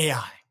people say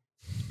AI,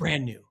 it's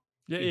brand new.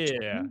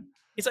 Yeah.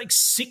 It's like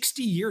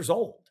 60 years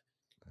old.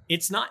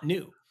 It's not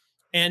new.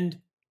 And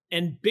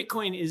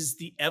Bitcoin is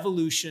the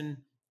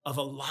evolution of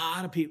a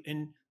lot of people.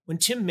 And when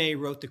Tim May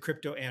wrote the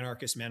Crypto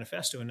Anarchist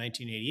Manifesto in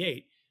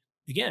 1988,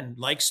 again,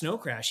 like Snow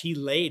Crash, he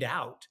laid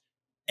out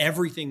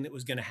everything that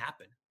was going to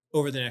happen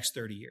over the next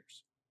 30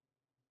 years.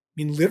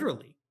 I mean,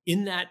 literally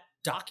in that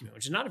document,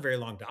 which is not a very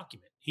long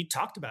document, he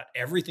talked about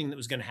everything that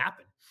was going to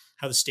happen,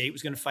 how the state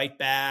was going to fight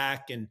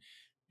back. But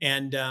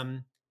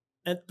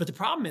the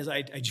problem is,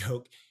 I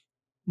joke,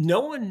 no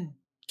one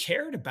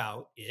cared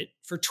about it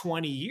for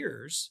 20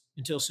 years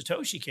until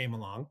Satoshi came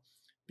along,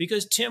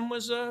 because Tim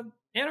was an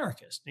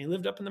anarchist and he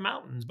lived up in the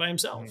mountains by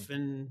himself.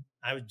 And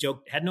I would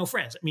joke, had no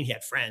friends. I mean, he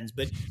had friends,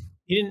 but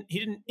he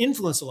didn't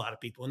influence a lot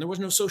of people, and there was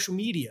no social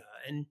media.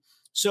 And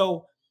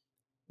so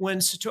when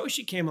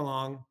Satoshi came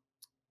along,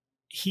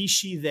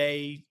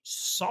 they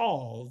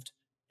solved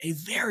a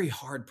very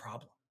hard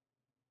problem: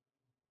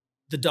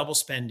 the double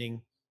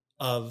spending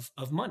of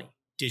money,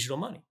 digital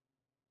money.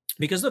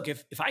 Because look,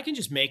 if I can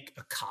just make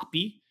a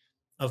copy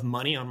of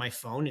money on my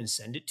phone and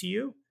send it to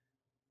you,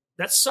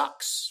 that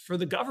sucks for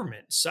the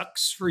government,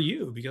 sucks for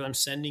you, because I'm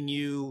sending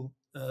you,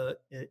 a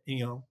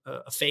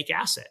fake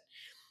asset.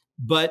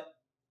 But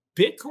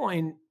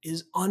Bitcoin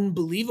is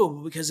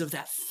unbelievable because of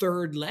that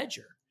third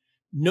ledger.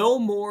 No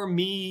more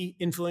me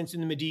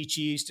influencing the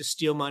Medicis to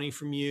steal money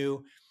from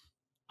you.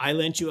 I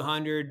lent you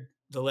 100.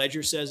 The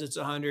ledger says it's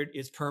 100.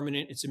 It's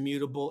permanent. It's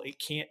immutable. It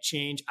can't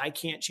change. I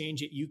can't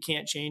change it. You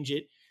can't change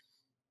it.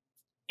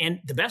 And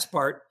the best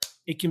part,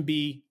 it can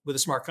be with a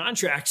smart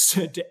contract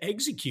to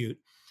execute.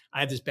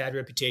 I have this bad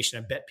reputation.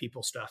 I bet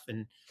people stuff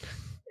and,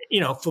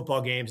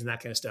 football games and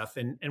that kind of stuff.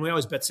 And we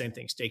always bet the same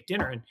thing, steak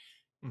dinner.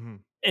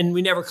 And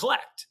we never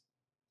collect,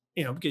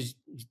 because,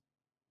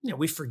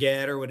 we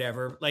forget or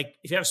whatever. Like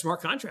if you have a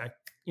smart contract,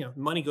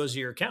 money goes to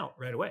your account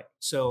right away.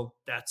 So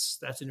that's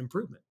an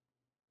improvement.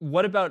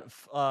 What about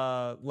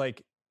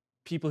like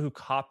people who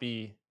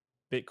copy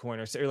Bitcoin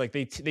or like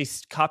they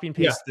copy and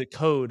paste the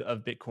code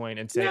of Bitcoin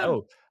and say, Yeah.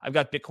 "Oh, I've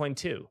got Bitcoin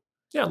too."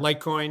 Yeah.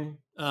 Litecoin,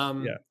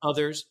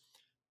 others.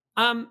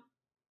 A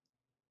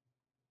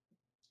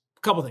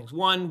couple things.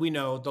 One, we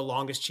know the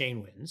longest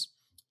chain wins.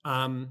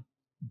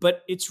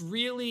 But it's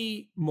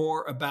really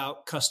more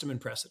about custom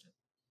and precedent,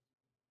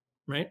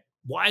 right?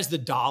 Why is the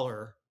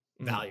dollar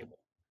valuable?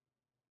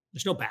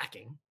 There's no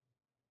backing.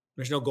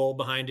 There's no gold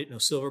behind it, no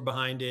silver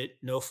behind it,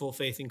 no full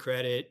faith and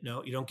credit.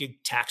 No, you don't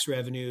get tax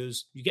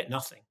revenues. You get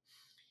nothing.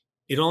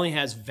 It only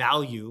has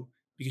value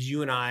because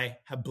you and I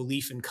have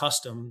belief in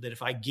custom that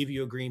if I give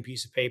you a green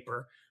piece of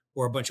paper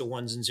or a bunch of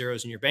ones and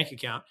zeros in your bank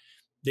account,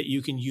 that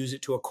you can use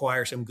it to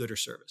acquire some good or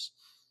service.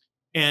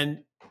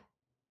 And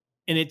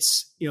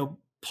it's,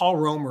 Paul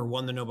Romer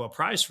won the Nobel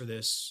Prize for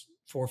this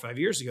 4 or 5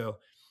 years ago.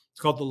 It's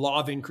called the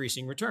law of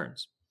increasing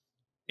returns.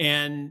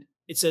 And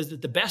it says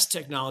that the best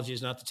technology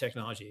is not the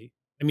technology.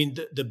 I mean,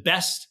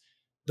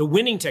 the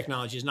winning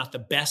technology is not the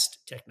best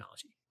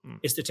technology. Mm.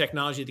 It's the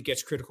technology that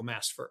gets critical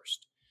mass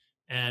first.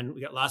 And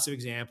we got lots of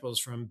examples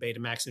from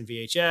Betamax and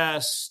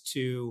VHS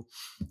to,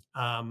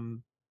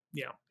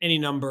 any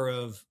number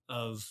of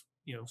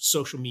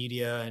social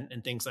media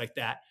and things like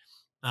that.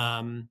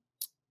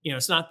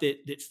 It's not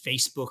that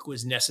Facebook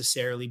was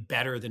necessarily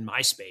better than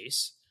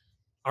MySpace.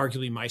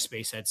 Arguably,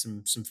 MySpace had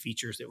some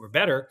features that were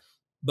better,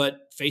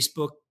 but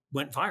Facebook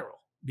went viral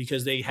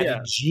because they had a Yeah.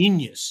 It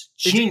genius.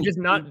 does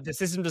not the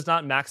system does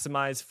not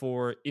maximize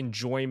for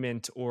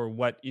enjoyment or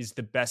what is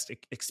the best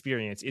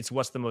experience. It's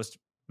what's the most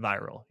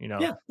viral, you know?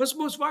 Yeah, what's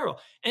most viral?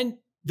 And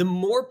the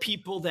more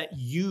people that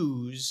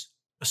use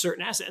a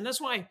certain asset, and that's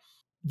why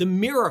the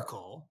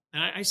miracle,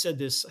 and I said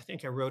this, I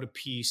think I wrote a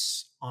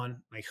piece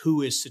on like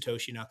who is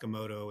Satoshi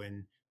Nakamoto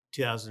in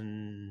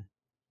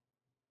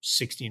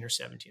 2016 or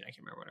 17. I can't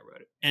remember when I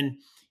wrote it. And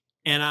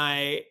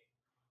I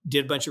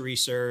did a bunch of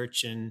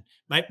research, and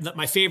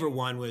my favorite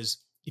one was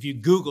if you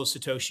Google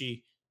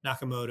Satoshi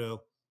Nakamoto,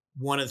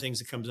 one of the things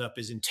that comes up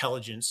is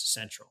Intelligence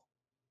Central,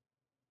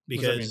 What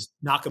does that mean? because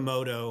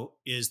Nakamoto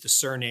is the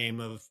surname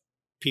of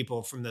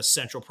people from the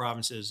central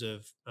provinces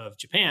of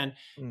Japan,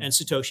 Mm. and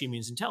Satoshi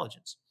means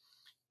intelligence.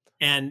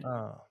 And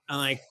Oh. I'm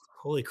like,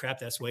 holy crap,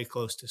 that's way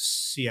close to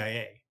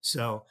CIA.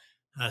 So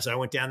I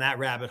went down that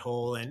rabbit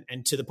hole,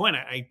 and to the point,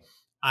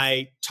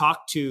 I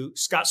talked to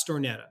Scott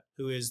Stornetta,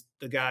 who is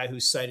the guy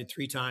who's cited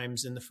 3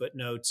 times in the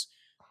footnotes.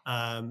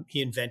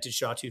 He invented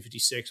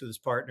SHA-256 with his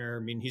partner. I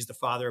mean, he's the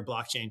father of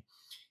blockchain,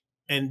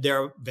 and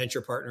they're a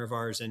venture partner of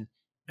ours. And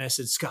I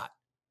said, Scott,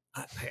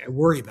 I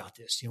worry about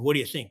this. What do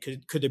you think?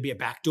 Could there be a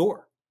back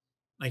door?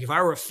 Like if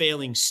I were a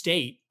failing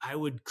state, I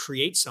would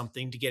create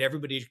something to get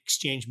everybody to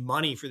exchange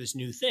money for this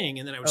new thing,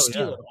 and then I would Oh,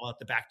 steal yeah. it all at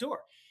the back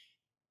door.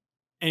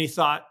 And he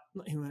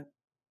went,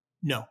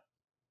 no.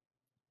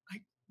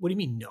 Like, what do you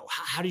mean no?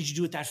 How did you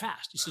do it that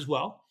fast? He says,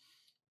 well,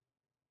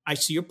 I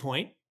see your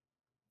point,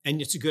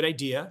 and it's a good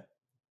idea,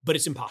 but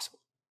it's impossible.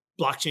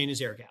 Blockchain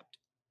is air gapped.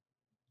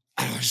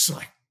 I was just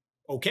like,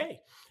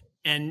 okay.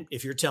 And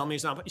if you're telling me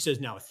it's not, he says,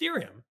 now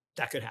Ethereum,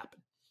 that could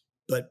happen,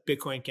 but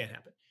Bitcoin can't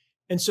happen.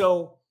 And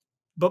so,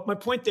 but my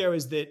point there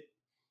is that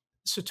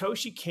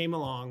Satoshi came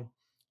along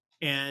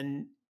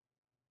and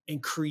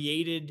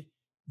created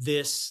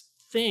this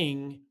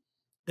thing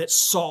that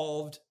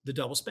solved the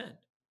double spend.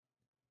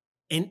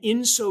 And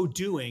in so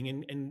doing,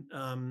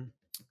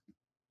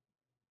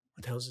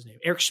 what the hell is his name?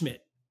 Eric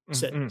Schmidt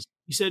said Mhm. this.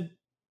 He said,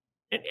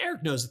 and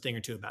Eric knows a thing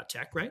or two about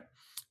tech, right?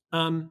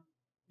 Um,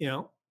 you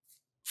know,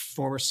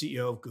 Former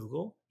CEO of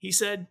Google. He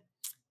said,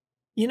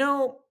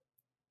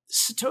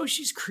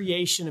 Satoshi's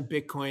creation of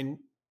Bitcoin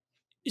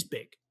is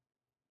big.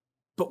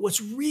 But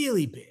what's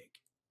really big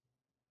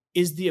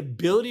is the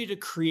ability to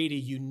create a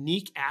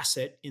unique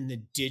asset in the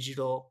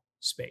digital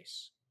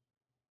space.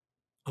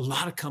 A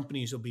lot of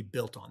companies will be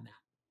built on that.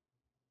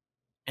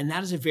 And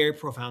that is a very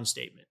profound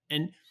statement.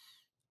 And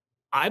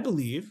I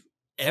believe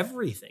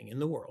everything in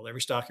the world,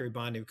 every stock, every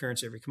bond, every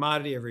currency, every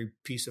commodity, every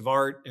piece of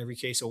art, every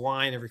case of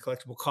wine, every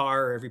collectible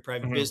car, every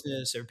private Mhm.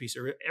 business, every piece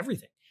of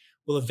everything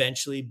will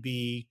eventually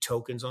be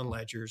tokens on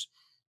ledgers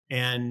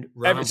and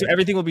run on So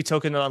everything will be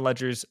token on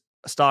ledgers,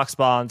 stocks,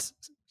 bonds,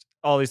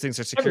 all these things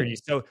are everything.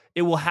 securities. So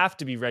it will have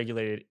to be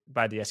regulated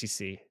by the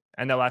SEC,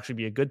 and that will actually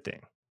be a good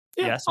thing.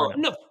 Yeah. Yes or Oh,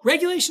 no? no,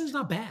 regulation is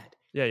not bad.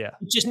 Yeah, yeah.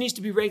 It just needs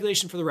to be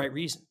regulation for the right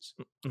reasons.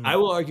 I Mhm.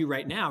 will argue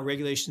right now,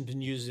 regulation has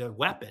been used as a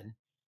weapon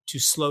to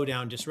slow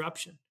down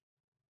disruption.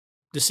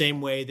 The same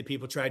way that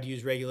people tried to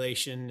use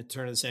regulation at the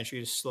turn of the century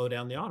to slow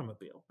down the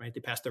automobile, right? They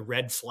passed the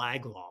red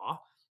flag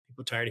law.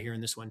 People tired of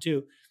hearing this one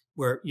too,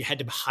 where you had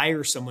to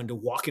hire someone to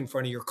walk in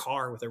front of your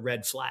car with a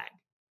red flag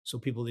so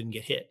people didn't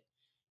get hit.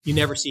 You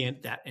never see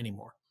that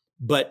anymore.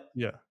 But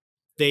Yeah.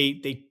 they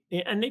tried But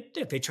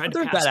to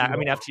there's pass bad the I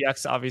mean, law.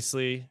 FTX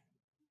obviously,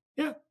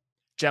 Yeah. The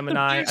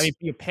Gemini. I mean, banks,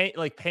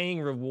 you're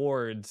paying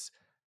rewards,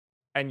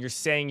 and you're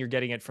saying you're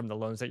getting it from the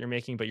loans that you're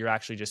making, but you're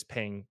actually just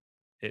paying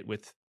it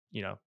with,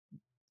 you know,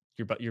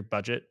 your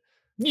budget.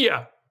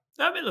 yeah.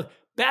 I mean, look,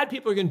 bad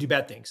people are going to do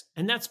bad things.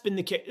 And that's been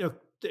the case.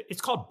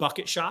 It's called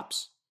bucket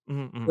shops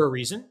Mhm, mhm. for a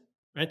reason,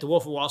 right? The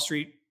Wolf of Wall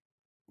Street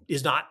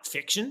is not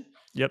fiction.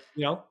 Yep.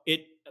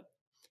 It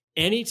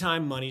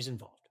anytime money's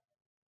involved.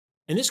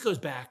 And this goes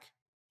back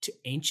to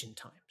ancient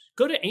times.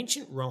 Go to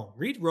ancient Rome,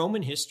 read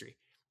Roman history,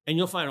 and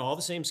you'll find all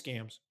the same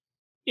scams.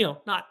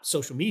 Not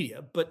social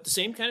media, but the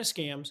same kind of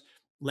scams,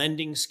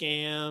 lending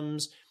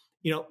scams.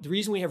 The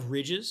reason we have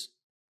ridges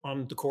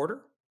on the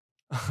quarter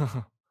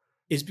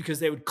is because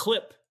they would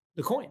clip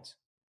the coins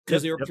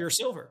because Yep, they were yep. pure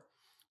silver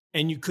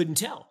and you couldn't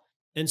tell.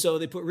 And so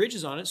they put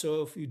ridges on it.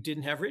 So if you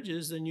didn't have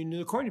ridges, then you knew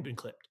the coin had been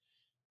clipped.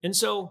 And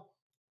so,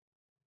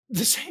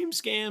 the same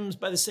scams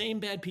by the same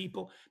bad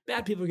people.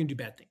 Bad people are going to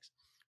do bad things,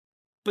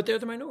 but they're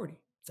the minority,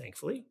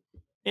 thankfully.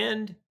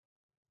 And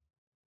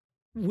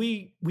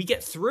we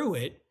get through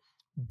it,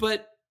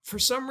 but for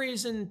some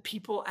reason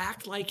people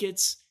act like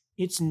it's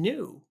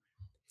new.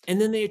 And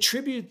then they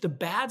attribute the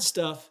bad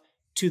stuff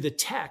to the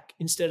tech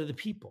instead of the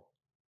people.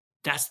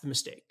 That's the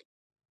mistake.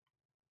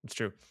 It's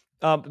true.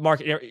 Mark,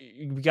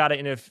 we got to,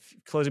 in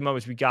closing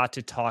moments, we got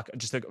to talk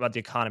just about the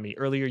economy.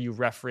 Earlier, you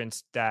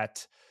referenced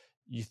that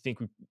you think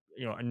we,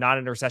 are not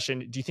in a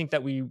recession. Do you think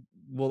that we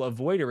will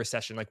avoid a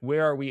recession? Like,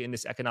 where are we in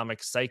this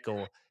economic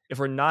cycle? If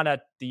we're not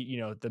at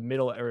the, the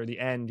middle or the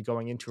end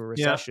going into a Yeah.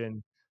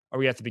 recession, are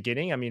we at the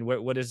beginning? I mean,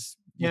 what is,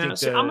 you Yeah. think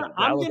So I'm the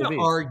I'm outlook going will to be?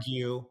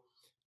 argue.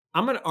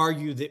 I'm going to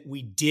argue that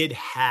we did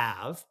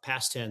have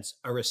past tense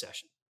a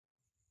recession,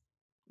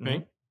 Hmm.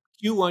 right?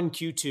 Q1,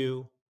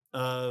 Q2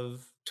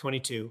 of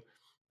 22,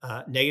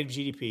 negative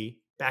GDP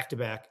back to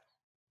back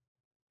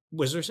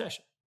was a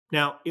recession.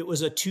 Now, it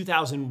was a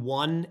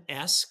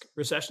 2001-esque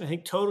recession. I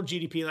think total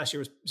GDP last year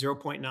was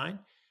 0.9,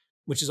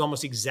 which is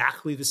almost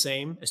exactly the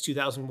same as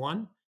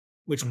 2001,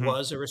 which Hmm.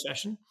 was a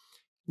recession.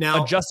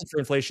 Now, Adjusted for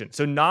inflation.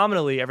 So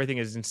nominally, everything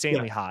is yeah,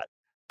 insanely hot.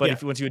 But yeah,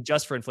 if once you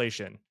adjust for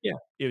inflation, yeah.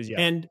 it was, yeah.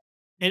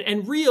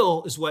 And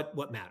real is what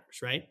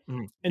matters, right?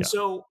 Mhm. And Yeah.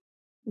 so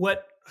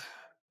what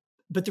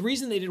but the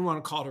reason they didn't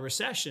want to call it a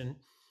recession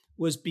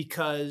was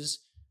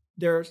because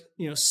there's,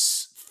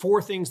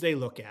 four things they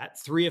look at.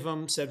 Three of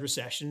them said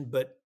recession,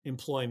 but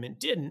employment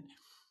didn't.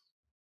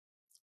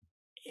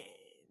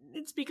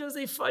 It's because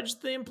they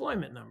fudged the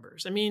employment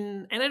numbers. I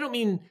mean, and I don't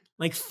mean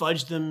like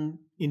fudge them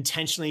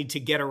intentionally to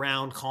get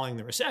around calling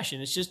the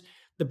recession. It's just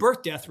the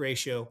birth death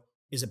ratio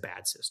is a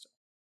bad system.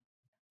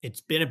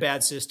 It's been a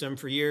bad system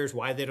for years.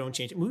 Why they don't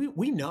change it?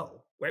 We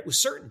know, right, with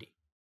certainty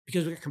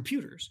because we got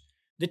computers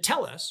that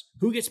tell us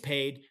who gets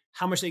paid,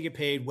 how much they get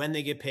paid, when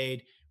they get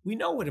paid. We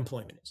know what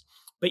employment is.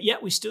 But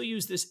yet we still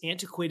use this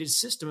antiquated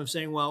system of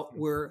saying, well,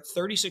 we're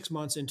 36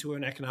 months into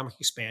an economic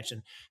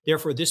expansion.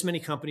 Therefore, this many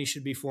companies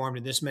should be formed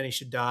and this many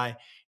should die.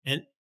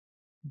 And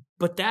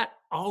but that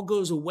all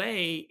goes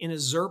away in a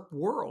ZERP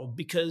world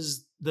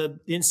because the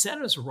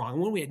incentives are wrong.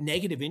 When we had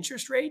negative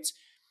interest rates,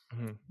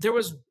 Mhm. there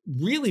was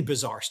really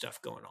bizarre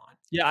stuff going on.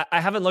 Yeah,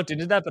 I haven't looked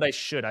into that, but I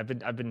should. I've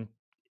been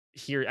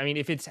hearing. I mean,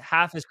 if it's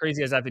half as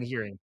crazy as I've been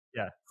hearing,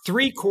 yeah.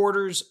 Three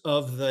quarters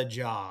of the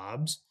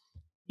jobs,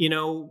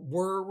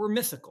 were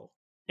mythical,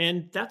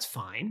 and that's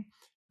fine.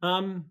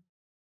 Um,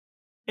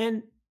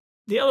 and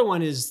the other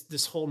one is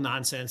this whole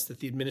nonsense that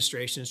the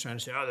administration is trying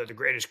to say, "Oh, they're the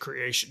greatest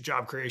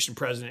job creation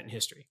president in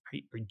history."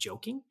 Are you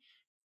joking?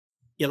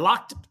 You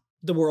locked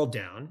the world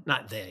down,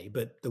 not they,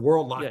 but the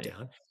world Yeah, locked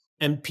down,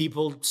 and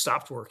people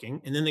stopped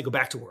working, and then they go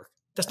back to work.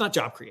 That's not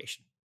job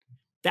creation.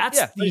 That's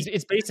yeah, but the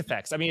it's base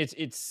effects. I mean,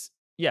 it's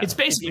yeah, It's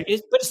basically,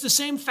 but it's the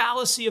same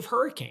fallacy of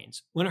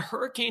hurricanes. When a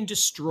hurricane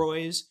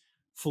destroys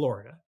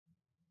Florida,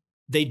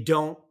 they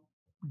don't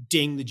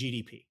ding the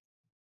GDP.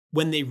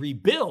 When they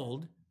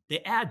rebuild, they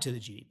add to the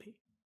GDP.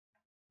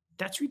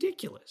 That's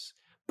ridiculous.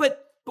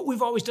 But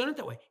we've always done it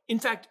that way. In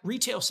fact,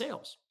 retail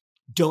sales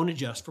don't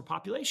adjust for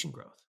population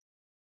growth.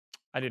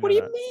 I didn't What do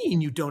know you that.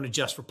 mean you don't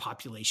adjust for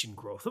population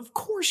growth? Of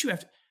course you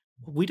have to.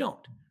 We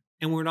don't,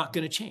 and we're not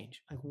going to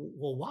change. Like,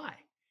 well, why?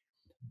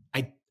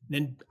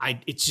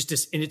 It's just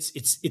this,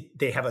 and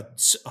they have a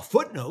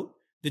footnote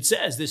that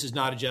says this is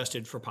not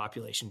adjusted for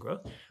population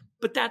growth,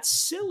 but that's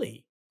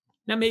silly.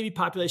 Now, maybe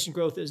population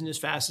growth isn't as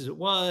fast as it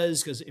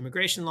was because of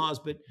immigration laws,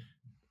 but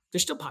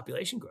there's still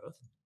population growth.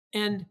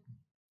 And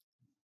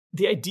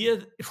the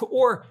idea,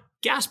 or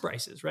gas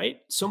prices, right?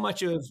 So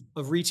much of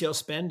retail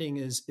spending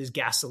is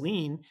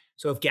gasoline.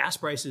 So if gas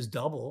prices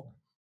double,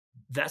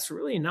 that's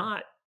really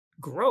not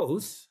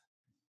growth.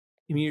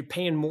 I mean, you're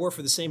paying more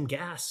for the same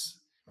gas.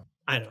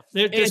 I don't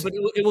know. And but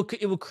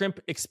it will crimp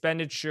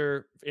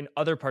expenditure in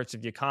other parts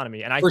of the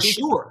economy, and I For think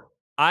sure.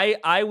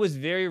 I was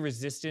very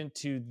resistant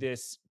to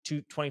this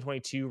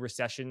 2022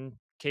 recession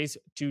case,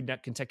 2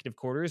 net consecutive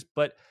quarters,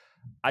 but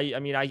I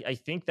mean, I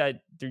think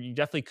that you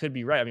definitely could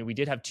be right. I mean, we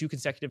did have 2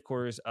 consecutive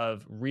quarters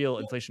of real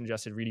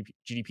inflation-adjusted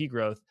GDP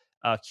growth,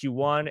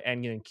 Q1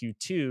 and in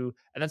Q2,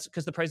 and that's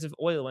because the price of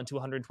oil went to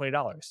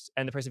 $120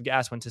 and the price of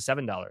gas went to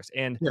 $7.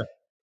 And Yeah.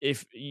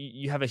 if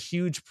you have a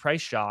huge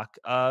price shock,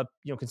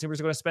 consumers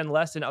are going to spend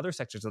less in other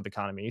sectors of the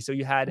economy. So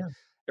you had Yeah.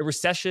 a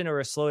recession or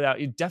a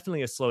slowdown,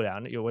 definitely a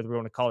slowdown, whether we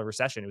want to call it a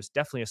recession, it was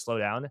definitely a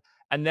slowdown.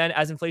 And then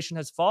as inflation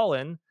has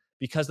fallen,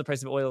 because the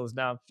price of oil is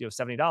now,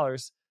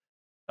 $70,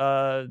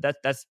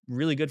 that's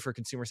really good for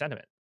consumer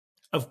sentiment.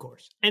 Of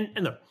course. And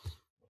look,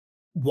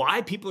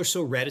 why people are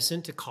so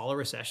reticent to call a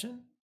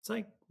recession? It's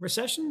like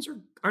recessions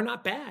are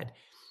not bad.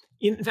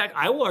 In fact,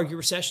 I will argue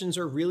recessions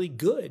are really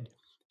good.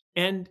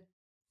 And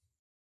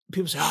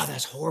people say, "Oh,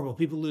 that's horrible.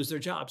 People lose their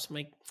jobs." I'm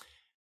like,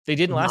 They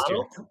didn't last not year.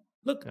 all.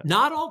 Look, Yeah.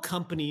 not all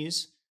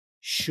companies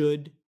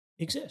should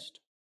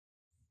exist,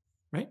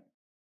 right?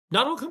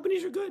 Not all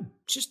companies are good.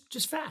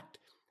 Just fact.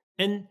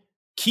 And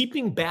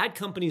keeping bad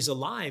companies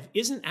alive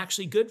isn't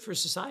actually good for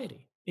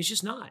society. It's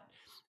just not.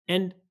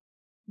 And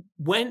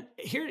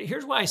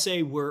here's why I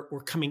say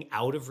we're coming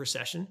out of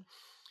recession.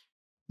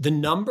 the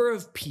number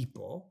of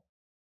people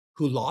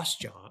who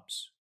lost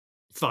jobs,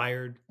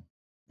 fired,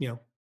 you know,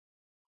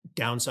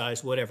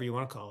 downsized, whatever you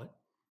want to call it,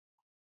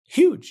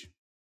 huge.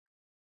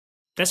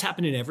 That's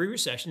happened in every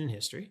recession in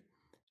history.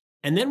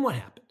 And then what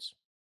happens?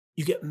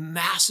 You get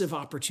massive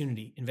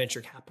opportunity in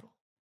venture capital.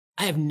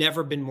 I have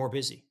never been more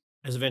busy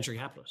as a venture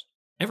capitalist,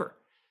 ever.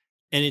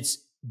 And it's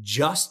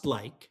just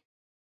like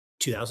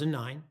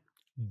 2009,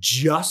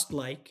 just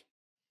like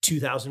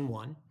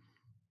 2001.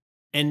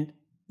 And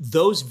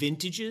those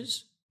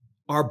vintages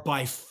are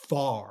by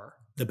far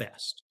the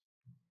best.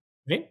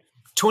 Right?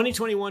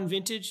 2021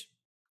 vintage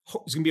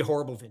is going to be a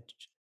horrible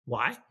vintage.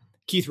 Why?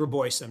 Keith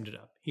Rabois summed it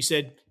up. He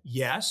said,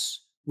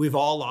 yes, we've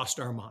all lost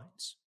our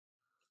minds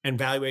and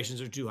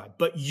valuations are too high,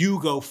 but you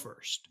go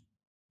first.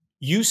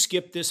 You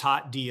skip this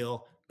hot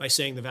deal by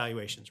saying the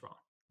valuation's wrong.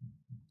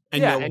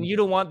 And Yeah, no and one you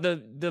don't want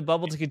the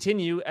bubble to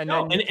continue, and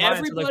no, then and your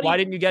clients are like, "Why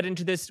didn't you get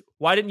into this?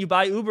 Why didn't you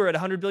buy Uber at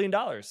 $100 billion?"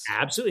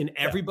 absolutely, and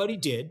Yeah. everybody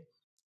did,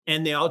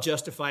 and they all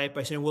justify it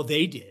by saying, well,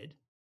 they did.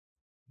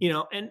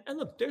 And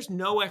look, there's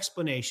no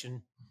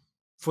explanation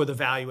for the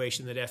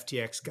valuation that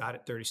FTX got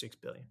at 36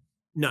 billion.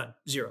 None,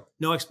 zero,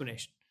 no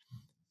explanation.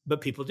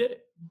 But people did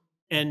it.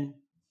 And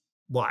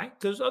why?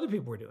 Because other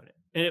people were doing it.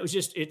 And it was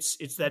just, it's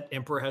that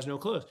emperor has no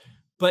clothes.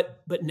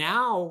 But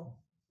now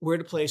we're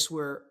at a place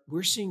where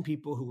we're seeing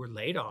people who were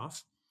laid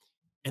off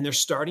and they're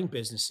starting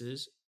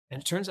businesses.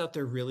 And it turns out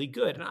they're really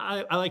good. And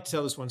I like to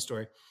tell this one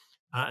story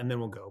and then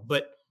we'll go.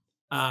 But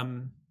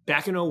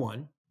back in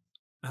 '01,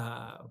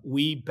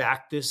 we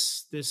backed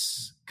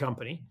this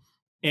company,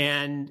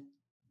 and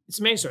it's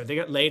an amazing story. They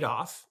got laid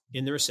off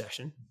in the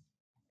recession,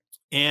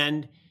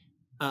 and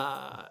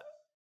I'm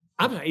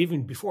not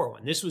even before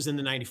one. This was in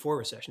the '94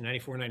 recession,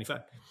 '94,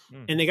 '95,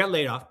 and they got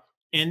laid off.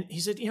 And he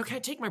said, can I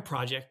take my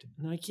project?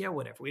 And I'm like, yeah,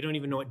 whatever. We don't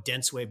even know what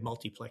dense wave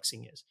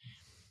multiplexing is.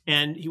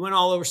 And he went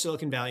all over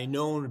Silicon Valley.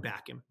 No one would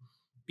back him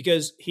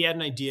because he had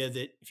an idea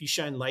that if you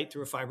shine light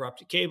through a fiber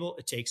optic cable,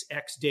 it takes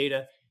X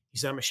data. He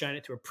said, I'm going to shine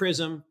it through a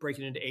prism, break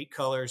it into 8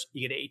 colors.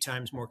 You get 8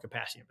 times more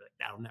capacity. Like,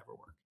 that'll never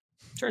work.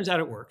 Turns out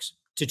it works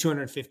to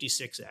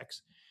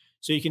 256X.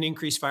 So you can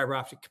increase fiber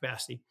optic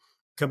capacity.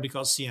 A company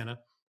called Sienna.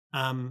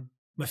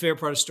 My favorite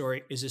part of the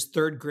story is his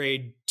 3rd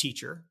grade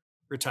teacher,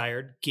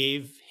 retired,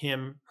 gave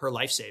him her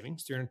life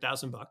savings,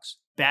 $300,000.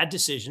 Bad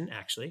decision,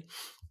 actually,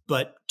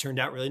 but turned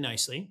out really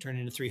nicely, turned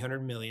into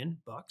 $300 million.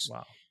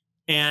 Wow.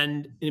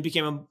 And it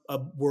became a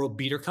world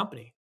beater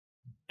company.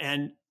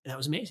 And that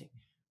was amazing.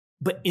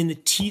 But in the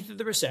teeth of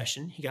the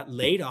recession, he got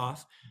laid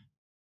off,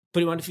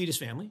 but he wanted to feed his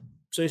family.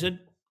 So he said,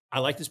 I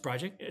like this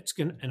project.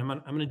 I'm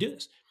going to do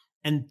this.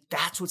 And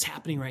that's what's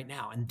happening right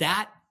now. And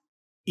that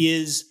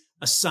is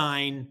a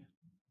sign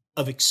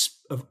of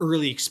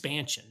early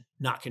expansion,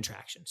 not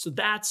contraction. So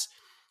that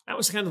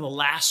was kind of the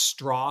last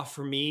straw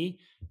for me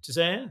to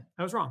say,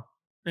 I was wrong.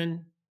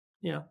 And,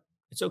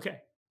 it's okay.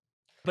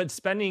 But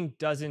spending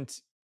doesn't,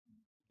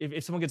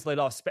 if someone gets laid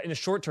off, in the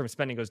short term,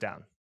 spending goes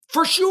down.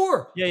 For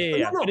sure.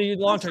 Yeah. But in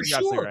the long term, you're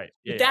absolutely right.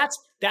 Yeah.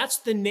 That's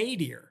the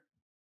nadir.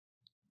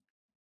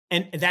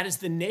 And that is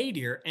the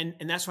nadir. And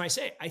that's why I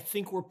say, I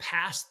think we're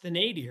past the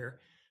nadir.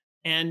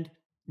 And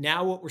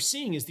now what we're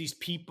seeing is these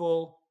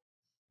people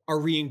are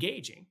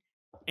re-engaging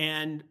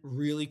and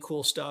really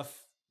cool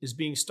stuff is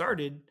being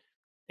started.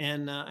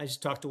 And I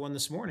just talked to one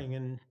this morning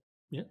and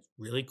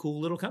really cool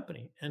little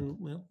company. And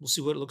we'll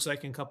see what it looks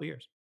like in a couple of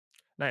years.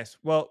 Nice.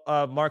 Well,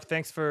 Mark,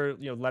 thanks for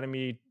letting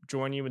me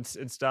join you and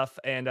stuff,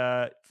 and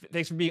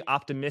thanks for being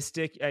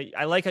optimistic.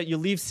 I like how you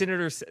leave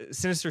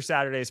Sinister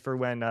Saturdays for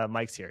when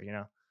Mike's here.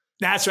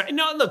 That's right.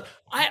 No, look,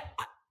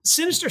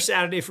 Sinister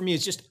Saturday for me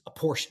is just a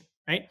portion,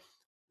 right?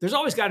 There's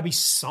always got to be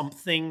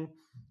something,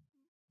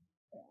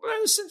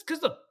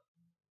 because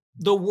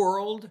the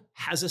world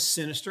has a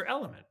sinister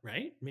element,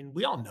 right? I mean,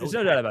 we all know there's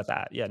no doubt about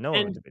that. Yeah, no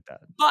one would debate that.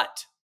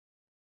 But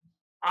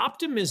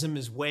optimism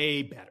is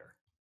way better.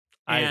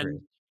 I agree.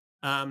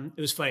 It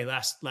was funny.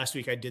 Last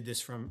week I did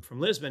this from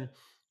Lisbon,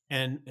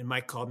 and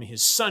Mike called me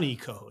his sunny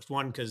co-host.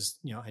 One, because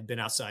I'd been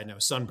outside and I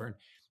was sunburned,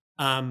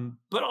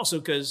 but also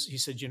because he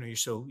said, you're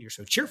so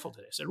cheerful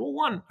today. I said, well,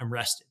 one, I'm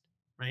rested,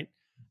 right?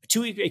 A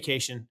 2-week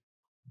vacation,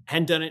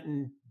 hadn't done it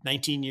in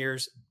 19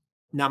 years.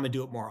 Now I'm gonna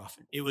do it more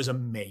often. It was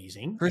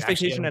amazing. First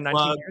vacation in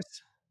 19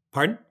 years.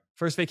 Pardon?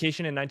 First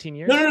vacation in 19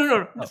 years?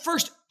 No. Oh. The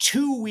first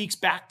 2 weeks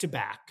back to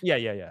back.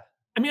 Yeah.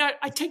 I mean,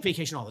 I take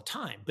vacation all the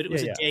time, but it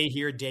was a day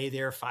here, a day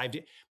there, 5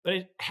 days. But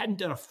I hadn't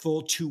done a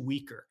full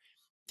 2-weeker.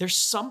 There's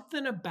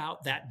something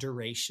about that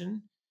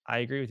duration. I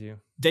agree with you.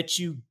 That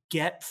you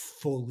get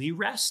fully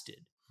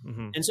rested.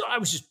 Mm-hmm. And so I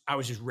was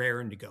just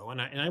raring to go, and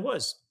I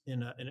was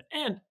and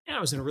I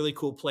was in a really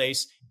cool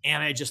place,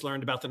 and I just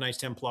learned about the Knights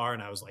Templar,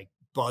 and I was like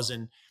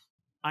buzzing.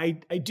 I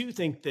do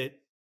think that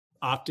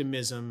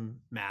optimism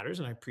matters,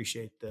 and I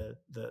appreciate the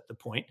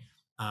point.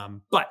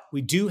 But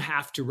we do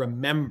have to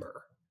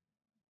remember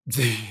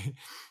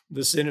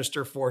the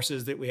sinister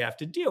forces that we have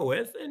to deal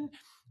with. And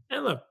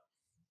look,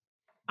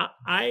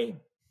 I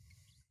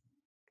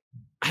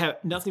have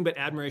nothing but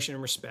admiration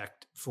and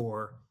respect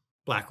for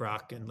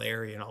BlackRock and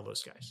Larry and all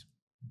those guys.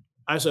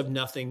 I also have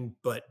nothing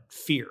but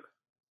fear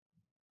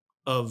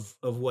of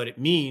what it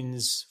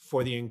means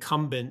for the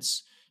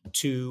incumbents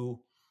to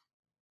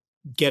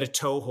get a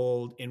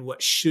toehold in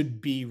what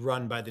should be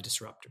run by the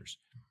disruptors.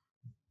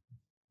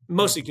 Mm.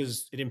 Mostly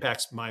because it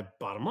impacts my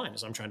bottom line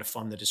as I'm trying to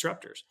fund the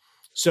disruptors.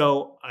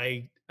 So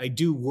I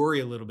do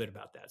worry a little bit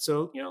about that.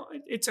 So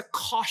it's a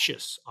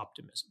cautious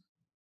optimism.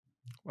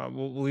 Well,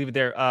 we'll leave it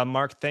there.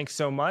 Mark, thanks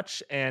so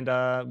much. And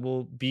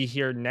we'll be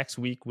here next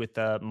week with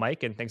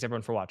Mike. And thanks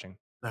everyone for watching.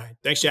 All right,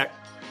 thanks, Jack.